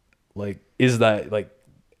 Is that,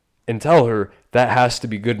 and tell her that has to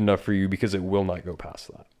be good enough for you because it will not go past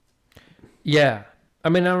that. Yeah. I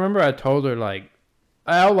remember I told her, I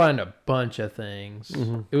outlined a bunch of things.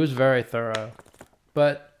 Mm-hmm. It was very thorough.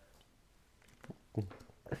 But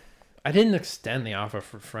I didn't extend the offer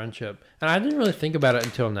for friendship. And I didn't really think about it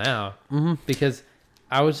until now. Mm-hmm. Because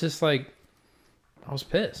I was just I was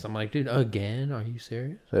pissed. I'm like, dude, again? Are you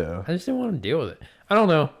serious? Yeah. I just didn't want to deal with it. I don't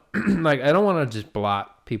know. I don't want to just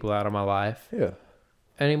blot people out of my life. Yeah.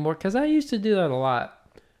 Anymore. Because I used to do that a lot.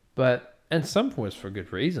 And some was for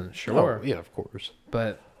good reason, sure. Oh, yeah, of course.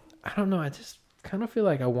 But I don't know. I just kind of feel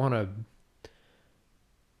like I want to...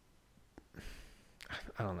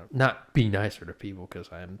 I don't know, not be nicer to people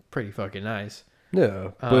because I'm pretty fucking nice.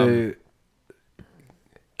 Yeah, but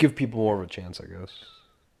give people more of a chance, I guess.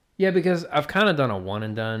 Yeah, because I've kind of done a one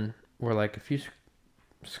and done where, if you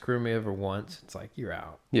screw me over once, it's like you're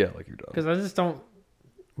out. Yeah, you're done. Because I just don't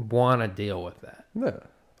want to deal with that. Yeah.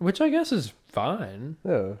 Which I guess is fine.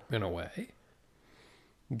 Yeah. In a way.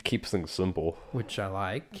 It keeps things simple. Which I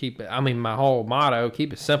like. Keep it. My whole motto,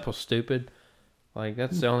 keep it simple, stupid.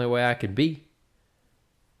 That's the only way I could be.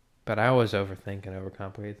 But I always overthink and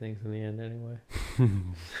overcomplicate things in the end anyway.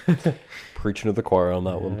 Preaching to the choir on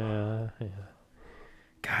that one. Yeah.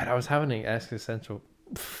 God, I was having an existential...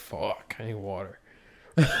 Fuck, I need water.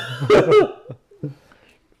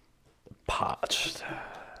 Parched.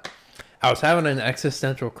 I was having an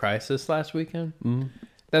existential crisis last weekend. Mm-hmm.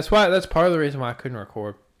 That's part of the reason why I couldn't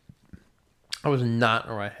record. I was not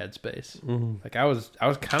in the right headspace. Mm-hmm. I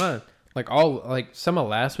was kind of some of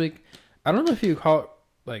last week. I don't know if you call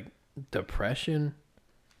it depression,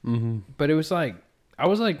 but it was I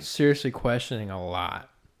was seriously questioning a lot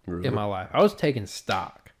in my life. I was taking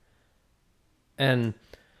stock, and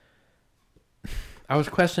I was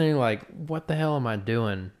questioning what the hell am I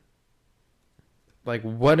doing?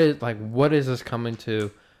 What is this coming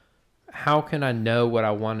to? How can I know what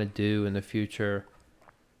I want to do in the future?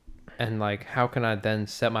 And how can I then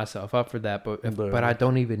set myself up for that? But I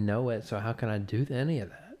don't even know it. So how can I do any of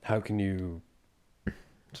that? How can you?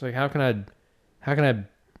 It's how can I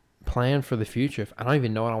plan for the future if I don't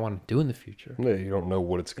even know what I want to do in the future? Yeah, you don't know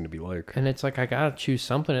what it's going to be like. And it's I gotta choose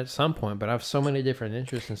something at some point. But I have so many different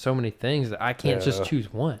interests and so many things that I can't just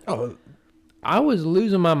choose one. Oh, I was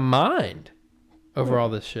losing my mind over all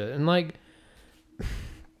this shit, and I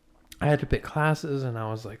had to pick classes, and I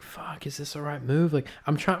was like, "Fuck, is this the right move?"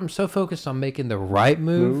 I'm so focused on making the right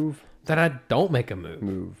move that I don't make a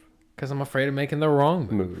move because I'm afraid of making the wrong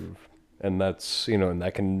move. And that's and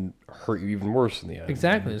that can hurt you even worse in the end.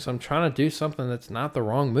 Exactly. So I'm trying to do something that's not the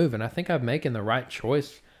wrong move, and I think I'm making the right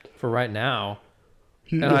choice for right now.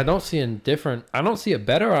 Yeah. And I don't see a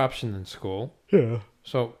better option than school. Yeah.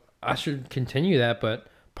 So I should continue that, but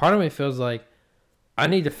part of me feels like I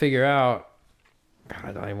need to figure out. God,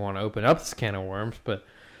 I don't even want to open up this can of worms, but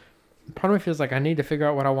part of me feels like I need to figure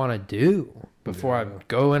out what I want to do before I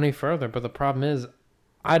go any further. But the problem is,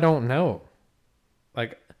 I don't know.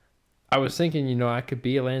 I was thinking, I could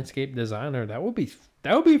be a landscape designer. That would be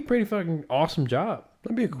a pretty fucking awesome job.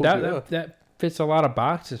 That'd be a cool job. That fits a lot of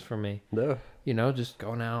boxes for me. Yeah. Just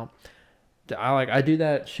going out, I do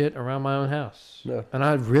that shit around my own house. Yeah. And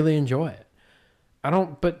I really enjoy it.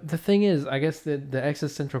 But the thing is, I guess the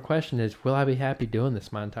existential question is, will I be happy doing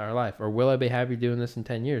this my entire life? Or will I be happy doing this in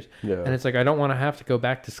 10 years? Yeah. And it's like, I don't want to have to go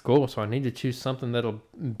back to school, so I need to choose something that'll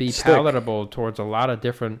be Stick. palatable towards a lot of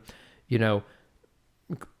different,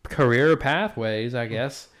 career pathways, I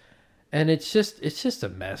guess. And it's just a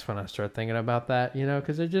mess when I start thinking about that,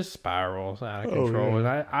 because it just spirals out of control.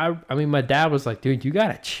 Yeah. And I mean, my dad was like, dude, you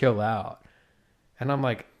got to chill out. And I'm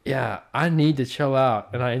like, yeah, I need to chill out.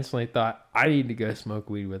 And I instantly thought, I need to go smoke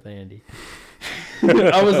weed with Andy.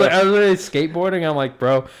 I was literally skateboarding. I'm like,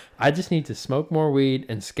 bro, I just need to smoke more weed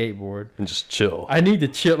and skateboard. And just chill. I need to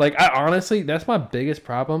chill. Like, I honestly, that's my biggest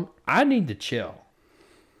problem. I need to chill.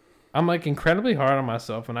 I'm like incredibly hard on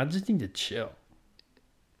myself and I just need to chill.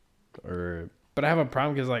 Or But I have a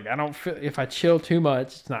problem because, like, I don't feel, if I chill too much,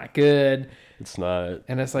 it's not good. it's not.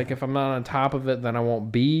 And it's like, if I'm not on top of it, then I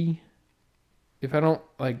won't be. If I don't,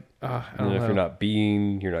 like, I don't And if know. you're not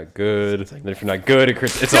being, you're not good. It's like- And if you're not good,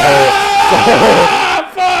 it's a whole.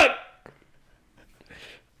 Fuck!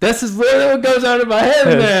 This is literally what goes on in my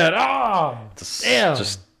head, man. Oh, damn.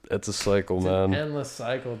 It's a cycle, It's man. an endless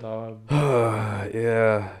cycle, dog.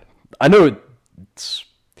 Yeah. I know it's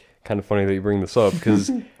kind of funny that you bring this up because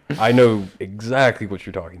I know exactly what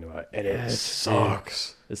you're talking about. And it Yes,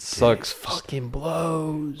 sucks. It sucks. Fucking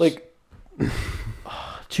blows. Like,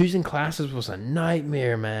 choosing classes was a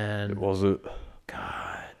nightmare, man. was it?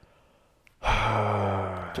 God.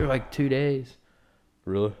 Through like 2 days.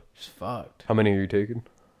 Really? Just fucked. How many are you taking?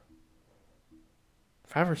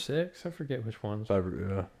 5 or 6? I forget which ones. 5.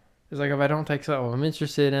 Yeah. It's like, if I don't take something I'm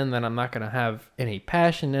interested in, then I'm not going to have any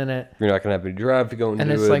passion in it. You're not gonna have any drive to go and And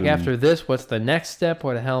do it's it. like, after this, what's the next step?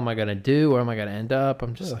 What the hell am I going to do? Where am I going to end up?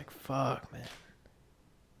 I'm just Yeah. like, fuck, man.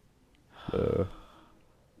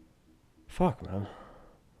 Fuck, man.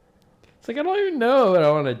 It's like, I don't even know what I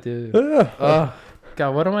want to do. Yeah. Oh,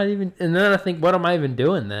 God, what am I even... And then I think, what am I even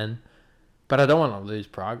doing then? But I don't want to lose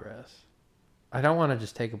progress. I don't want to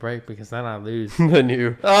just take a break because then I lose. Then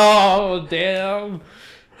you. Oh, damn.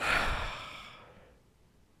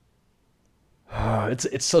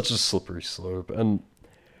 It's such a slippery slope, and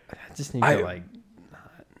I just need to, like...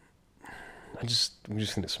 we just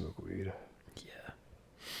need to smoke weed. Yeah.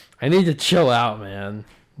 I need to chill out, man.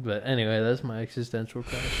 But anyway, that's my existential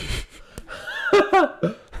crisis.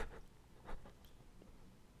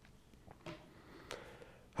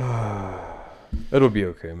 It'll be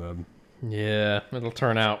okay, man. Yeah, it'll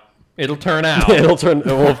turn out. It'll turn out. It'll turn.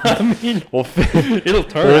 We'll, I mean, we'll it'll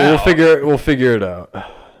turn we'll out. figure it out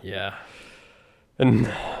Yeah,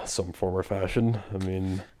 in some form or fashion. I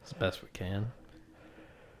mean, as best we can.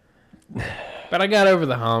 But I got over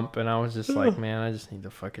the hump, and I was just like, man, I just need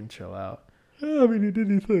to fucking chill out. yeah, I mean, you did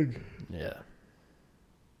anything. Yeah.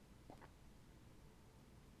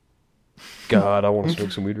 God, I want to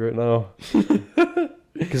smoke some weed right now.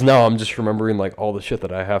 Because now I'm just remembering like all the shit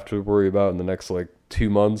that I have to worry about in the next like 2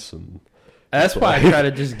 months, and That's why I try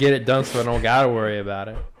to just get it done so I don't gotta worry about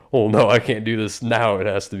it. oh no, I can't do this now. It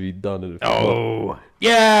has to be done in a few months. Oh,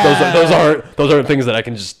 yeah. Those aren't things that I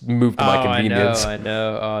can just move to my convenience. I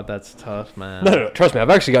know. Oh, that's tough, man. No, trust me. I've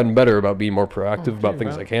actually gotten better about being more proactive about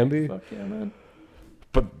things I can be. Fuck yeah, man.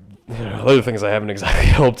 But other things I haven't exactly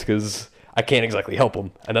helped because I can't exactly help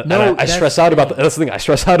them, and I that's stress out about that's the thing. I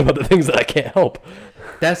stress out about the things that I can't help.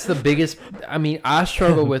 That's the biggest. I mean, I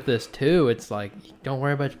struggle with this too. It's like, don't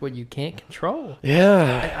worry about what you can't control.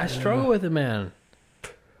 Yeah, I struggle with it, man.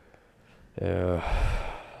 yeah.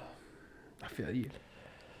 I feel you.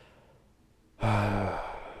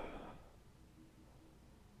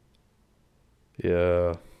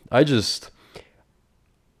 Yeah, I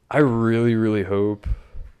really, really hope,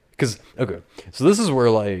 because, okay, so this is where,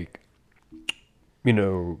 like,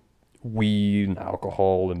 weed and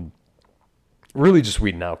alcohol, and really just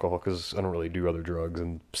weed and alcohol, because I don't really do other drugs,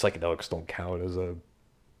 and psychedelics don't count as a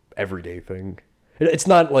everyday thing. It's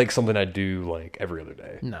not, like, something I do, like, every other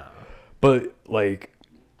day. No. But, like,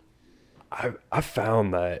 I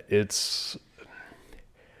found that it's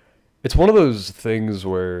one of those things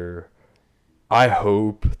where I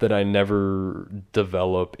hope that I never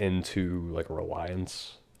develop into like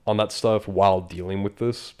reliance on that stuff while dealing with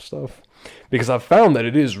this stuff, because I've found that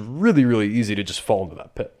it is really, really easy to just fall into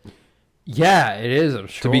that pit. Yeah, it is. I'm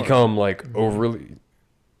sure. To become like overly,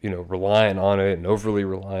 reliant on it and overly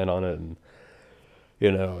reliant on it, and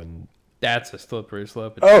and That's a slippery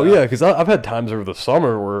slope. oh yeah, because I've had times over the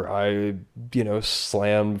summer where I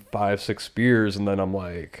slammed 5-6 beers, and then I'm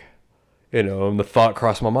like, and the thought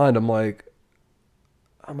crossed my mind. I'm like,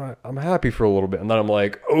 I'm happy for a little bit, and then I'm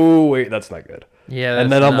like, oh wait, that's not good. Yeah,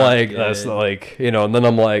 and then I'm not like, good. that's like, you know, and then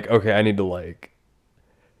I'm like, okay, I need to like,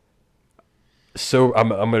 so I'm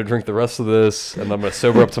gonna drink the rest of this, and I'm gonna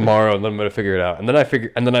sober up tomorrow, and then I'm gonna figure it out. And then I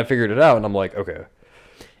figured it out, and I'm like, okay,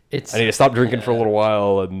 I need to stop drinking for a little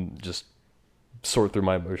while and just sort through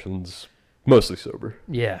my emotions, mostly sober.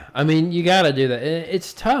 Yeah, I mean, you got to do that.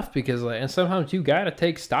 It's tough because, like, and sometimes you got to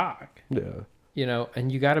take stock. Yeah. You know, and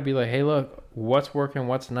you got to be like, hey, look, what's working,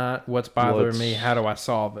 what's not, what's bothering me, how do I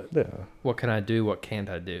solve it? Yeah. What can I do? What can't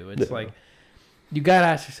I do? It's like, you got to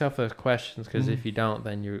ask yourself those questions because if you don't,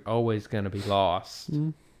 then you're always going to be lost.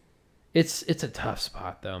 It's a tough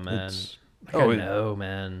spot, though, man. I know,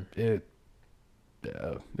 man. It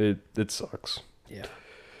sucks. Yeah.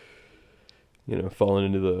 You know, falling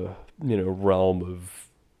into the, you know, realm of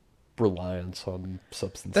reliance on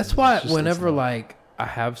substances. That's why whenever, like, I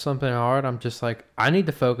have something hard, I'm just like, I need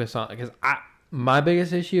to focus on, because my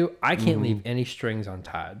biggest issue, I can't leave any strings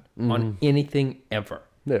untied on anything ever.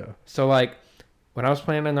 Yeah. So, like, when I was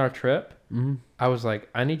planning our trip, I was like,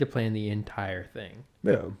 I need to plan the entire thing.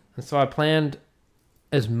 Yeah. And so I planned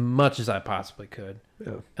as much as I possibly could.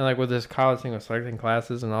 Yeah. And, like, with this college thing with selecting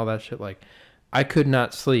classes and all that shit, like, I could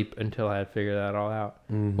not sleep until I had figured that all out.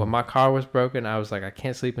 When my car was broken, I was like, I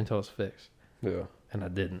can't sleep until it's fixed. Yeah. And I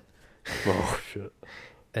didn't. Oh, shit.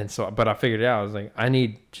 And so, but I figured it out. I was like, I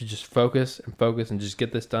need to just focus and just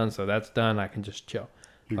get this done. So that's done. I can just chill.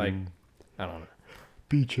 Like, I don't know.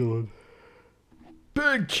 Be chilling.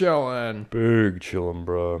 Big chilling. Big chilling,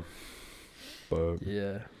 bro. But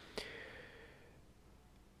Yeah.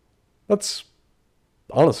 that's,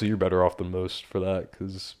 honestly, you're better off than most for that,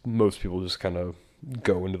 because most people just kind of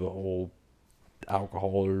go into the whole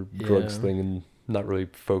alcohol or drugs thing and not really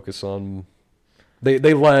focus on,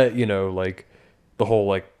 they let, you know, like, the whole,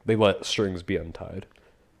 like, they let strings be untied,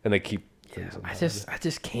 and they keep things untied. I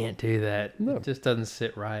just can't do that. No. It just doesn't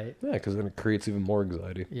sit right. Yeah, because then it creates even more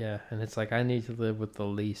anxiety. Yeah, and it's like I need to live with the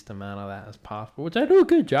least amount of that as possible, which I do a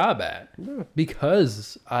good job at,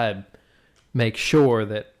 because I make sure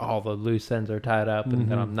that all the loose ends are tied up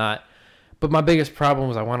and that I'm not. But my biggest problem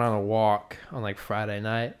was I went on a walk on, like, Friday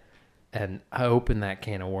night, and I opened that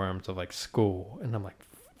can of worms of, like, school, and I'm like,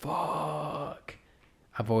 fuck.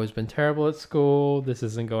 I've always been terrible at school. This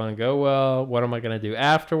isn't going to go well. What am I going to do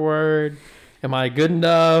afterward? Am I good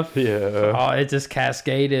enough? Yeah. Oh, it just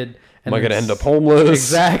cascaded. Am I going to end up homeless?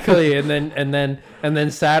 Exactly. And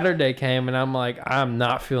then Saturday came, and I'm like, I'm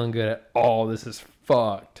not feeling good at all. This is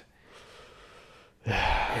fucked.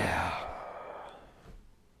 Yeah.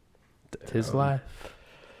 Tis life.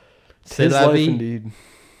 Tis life indeed.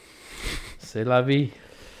 C'est la vie.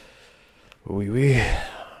 Oui, oui.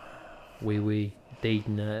 Oui, oui. Date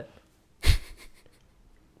nut.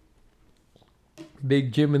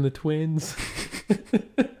 Big Jim and the twins.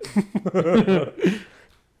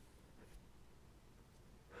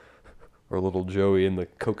 Or little Joey and the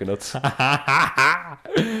coconuts.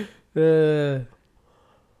 The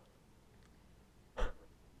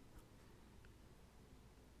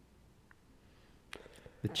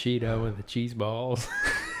Cheeto and the cheese balls.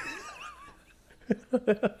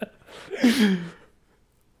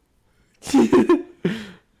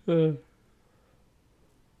 The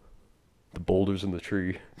boulders in the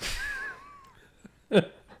tree. The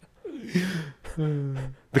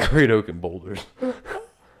great oak and boulders.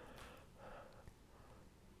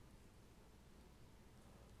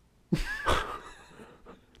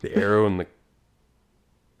 The arrow and the...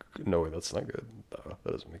 No, wait, that's not good. No,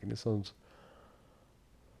 that doesn't make any sense.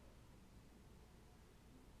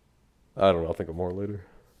 I don't know. I'll think of more later.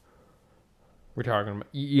 We're talking about...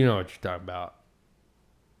 You know what you're talking about.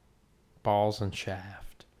 Balls and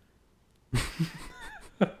shaft.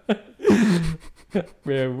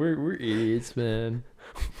 Man, we're idiots, man.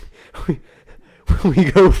 We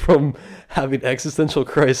go from having existential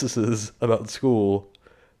crises about school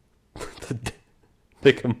to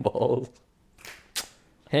dick and balls.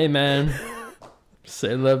 Hey, man.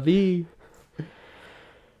 C'est la vie.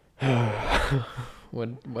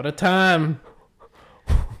 What a time.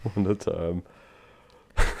 One at a time.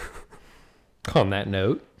 On that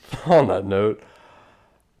note. On that note,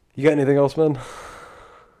 you got anything else, man?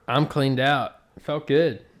 I'm cleaned out. Felt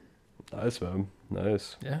good. Nice, man.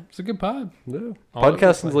 Nice. Yeah, it's a good pod. Yeah. All over the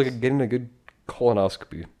Podcasting's place. like getting a good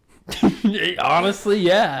colonoscopy. Honestly,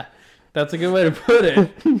 yeah. That's a good way to put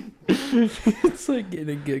it. It's like getting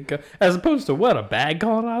a good... As opposed to what? A bad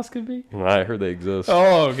colonoscopy? I heard they exist.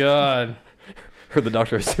 Oh, God. Heard the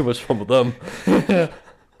doctor has too much fun with them.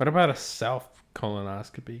 What about a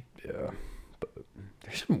self-colonoscopy? Yeah.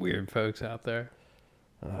 There's some weird folks out there.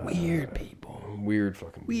 Weird people. Weird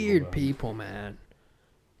fucking Weird man. people, man.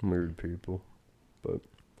 Weird people. But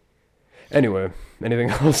Anyway, anything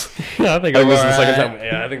else? I think this is the all second right. time.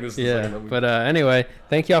 Yeah, I think this is the second time. But anyway,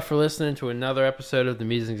 thank y'all for listening to another episode of the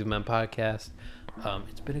Musings of Men podcast.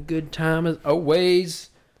 It's been a good time as always.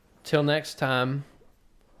 Till next time,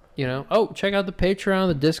 check out the Patreon,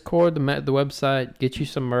 the Discord, the website. Get you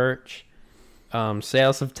some merch.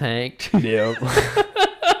 Sales have tanked. Yeah.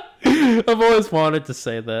 I've always wanted to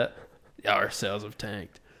say that. Our sales have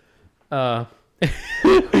tanked.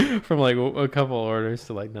 From like a couple orders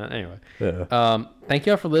to like not. Anyway. Yeah. Thank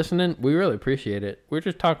y'all for listening. We really appreciate it. We're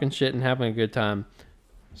just talking shit and having a good time.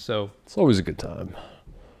 So It's always a good time.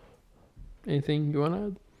 anything you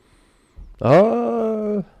want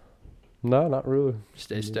to No, not really. add?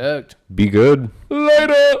 Stay stoked. Be good.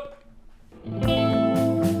 Later.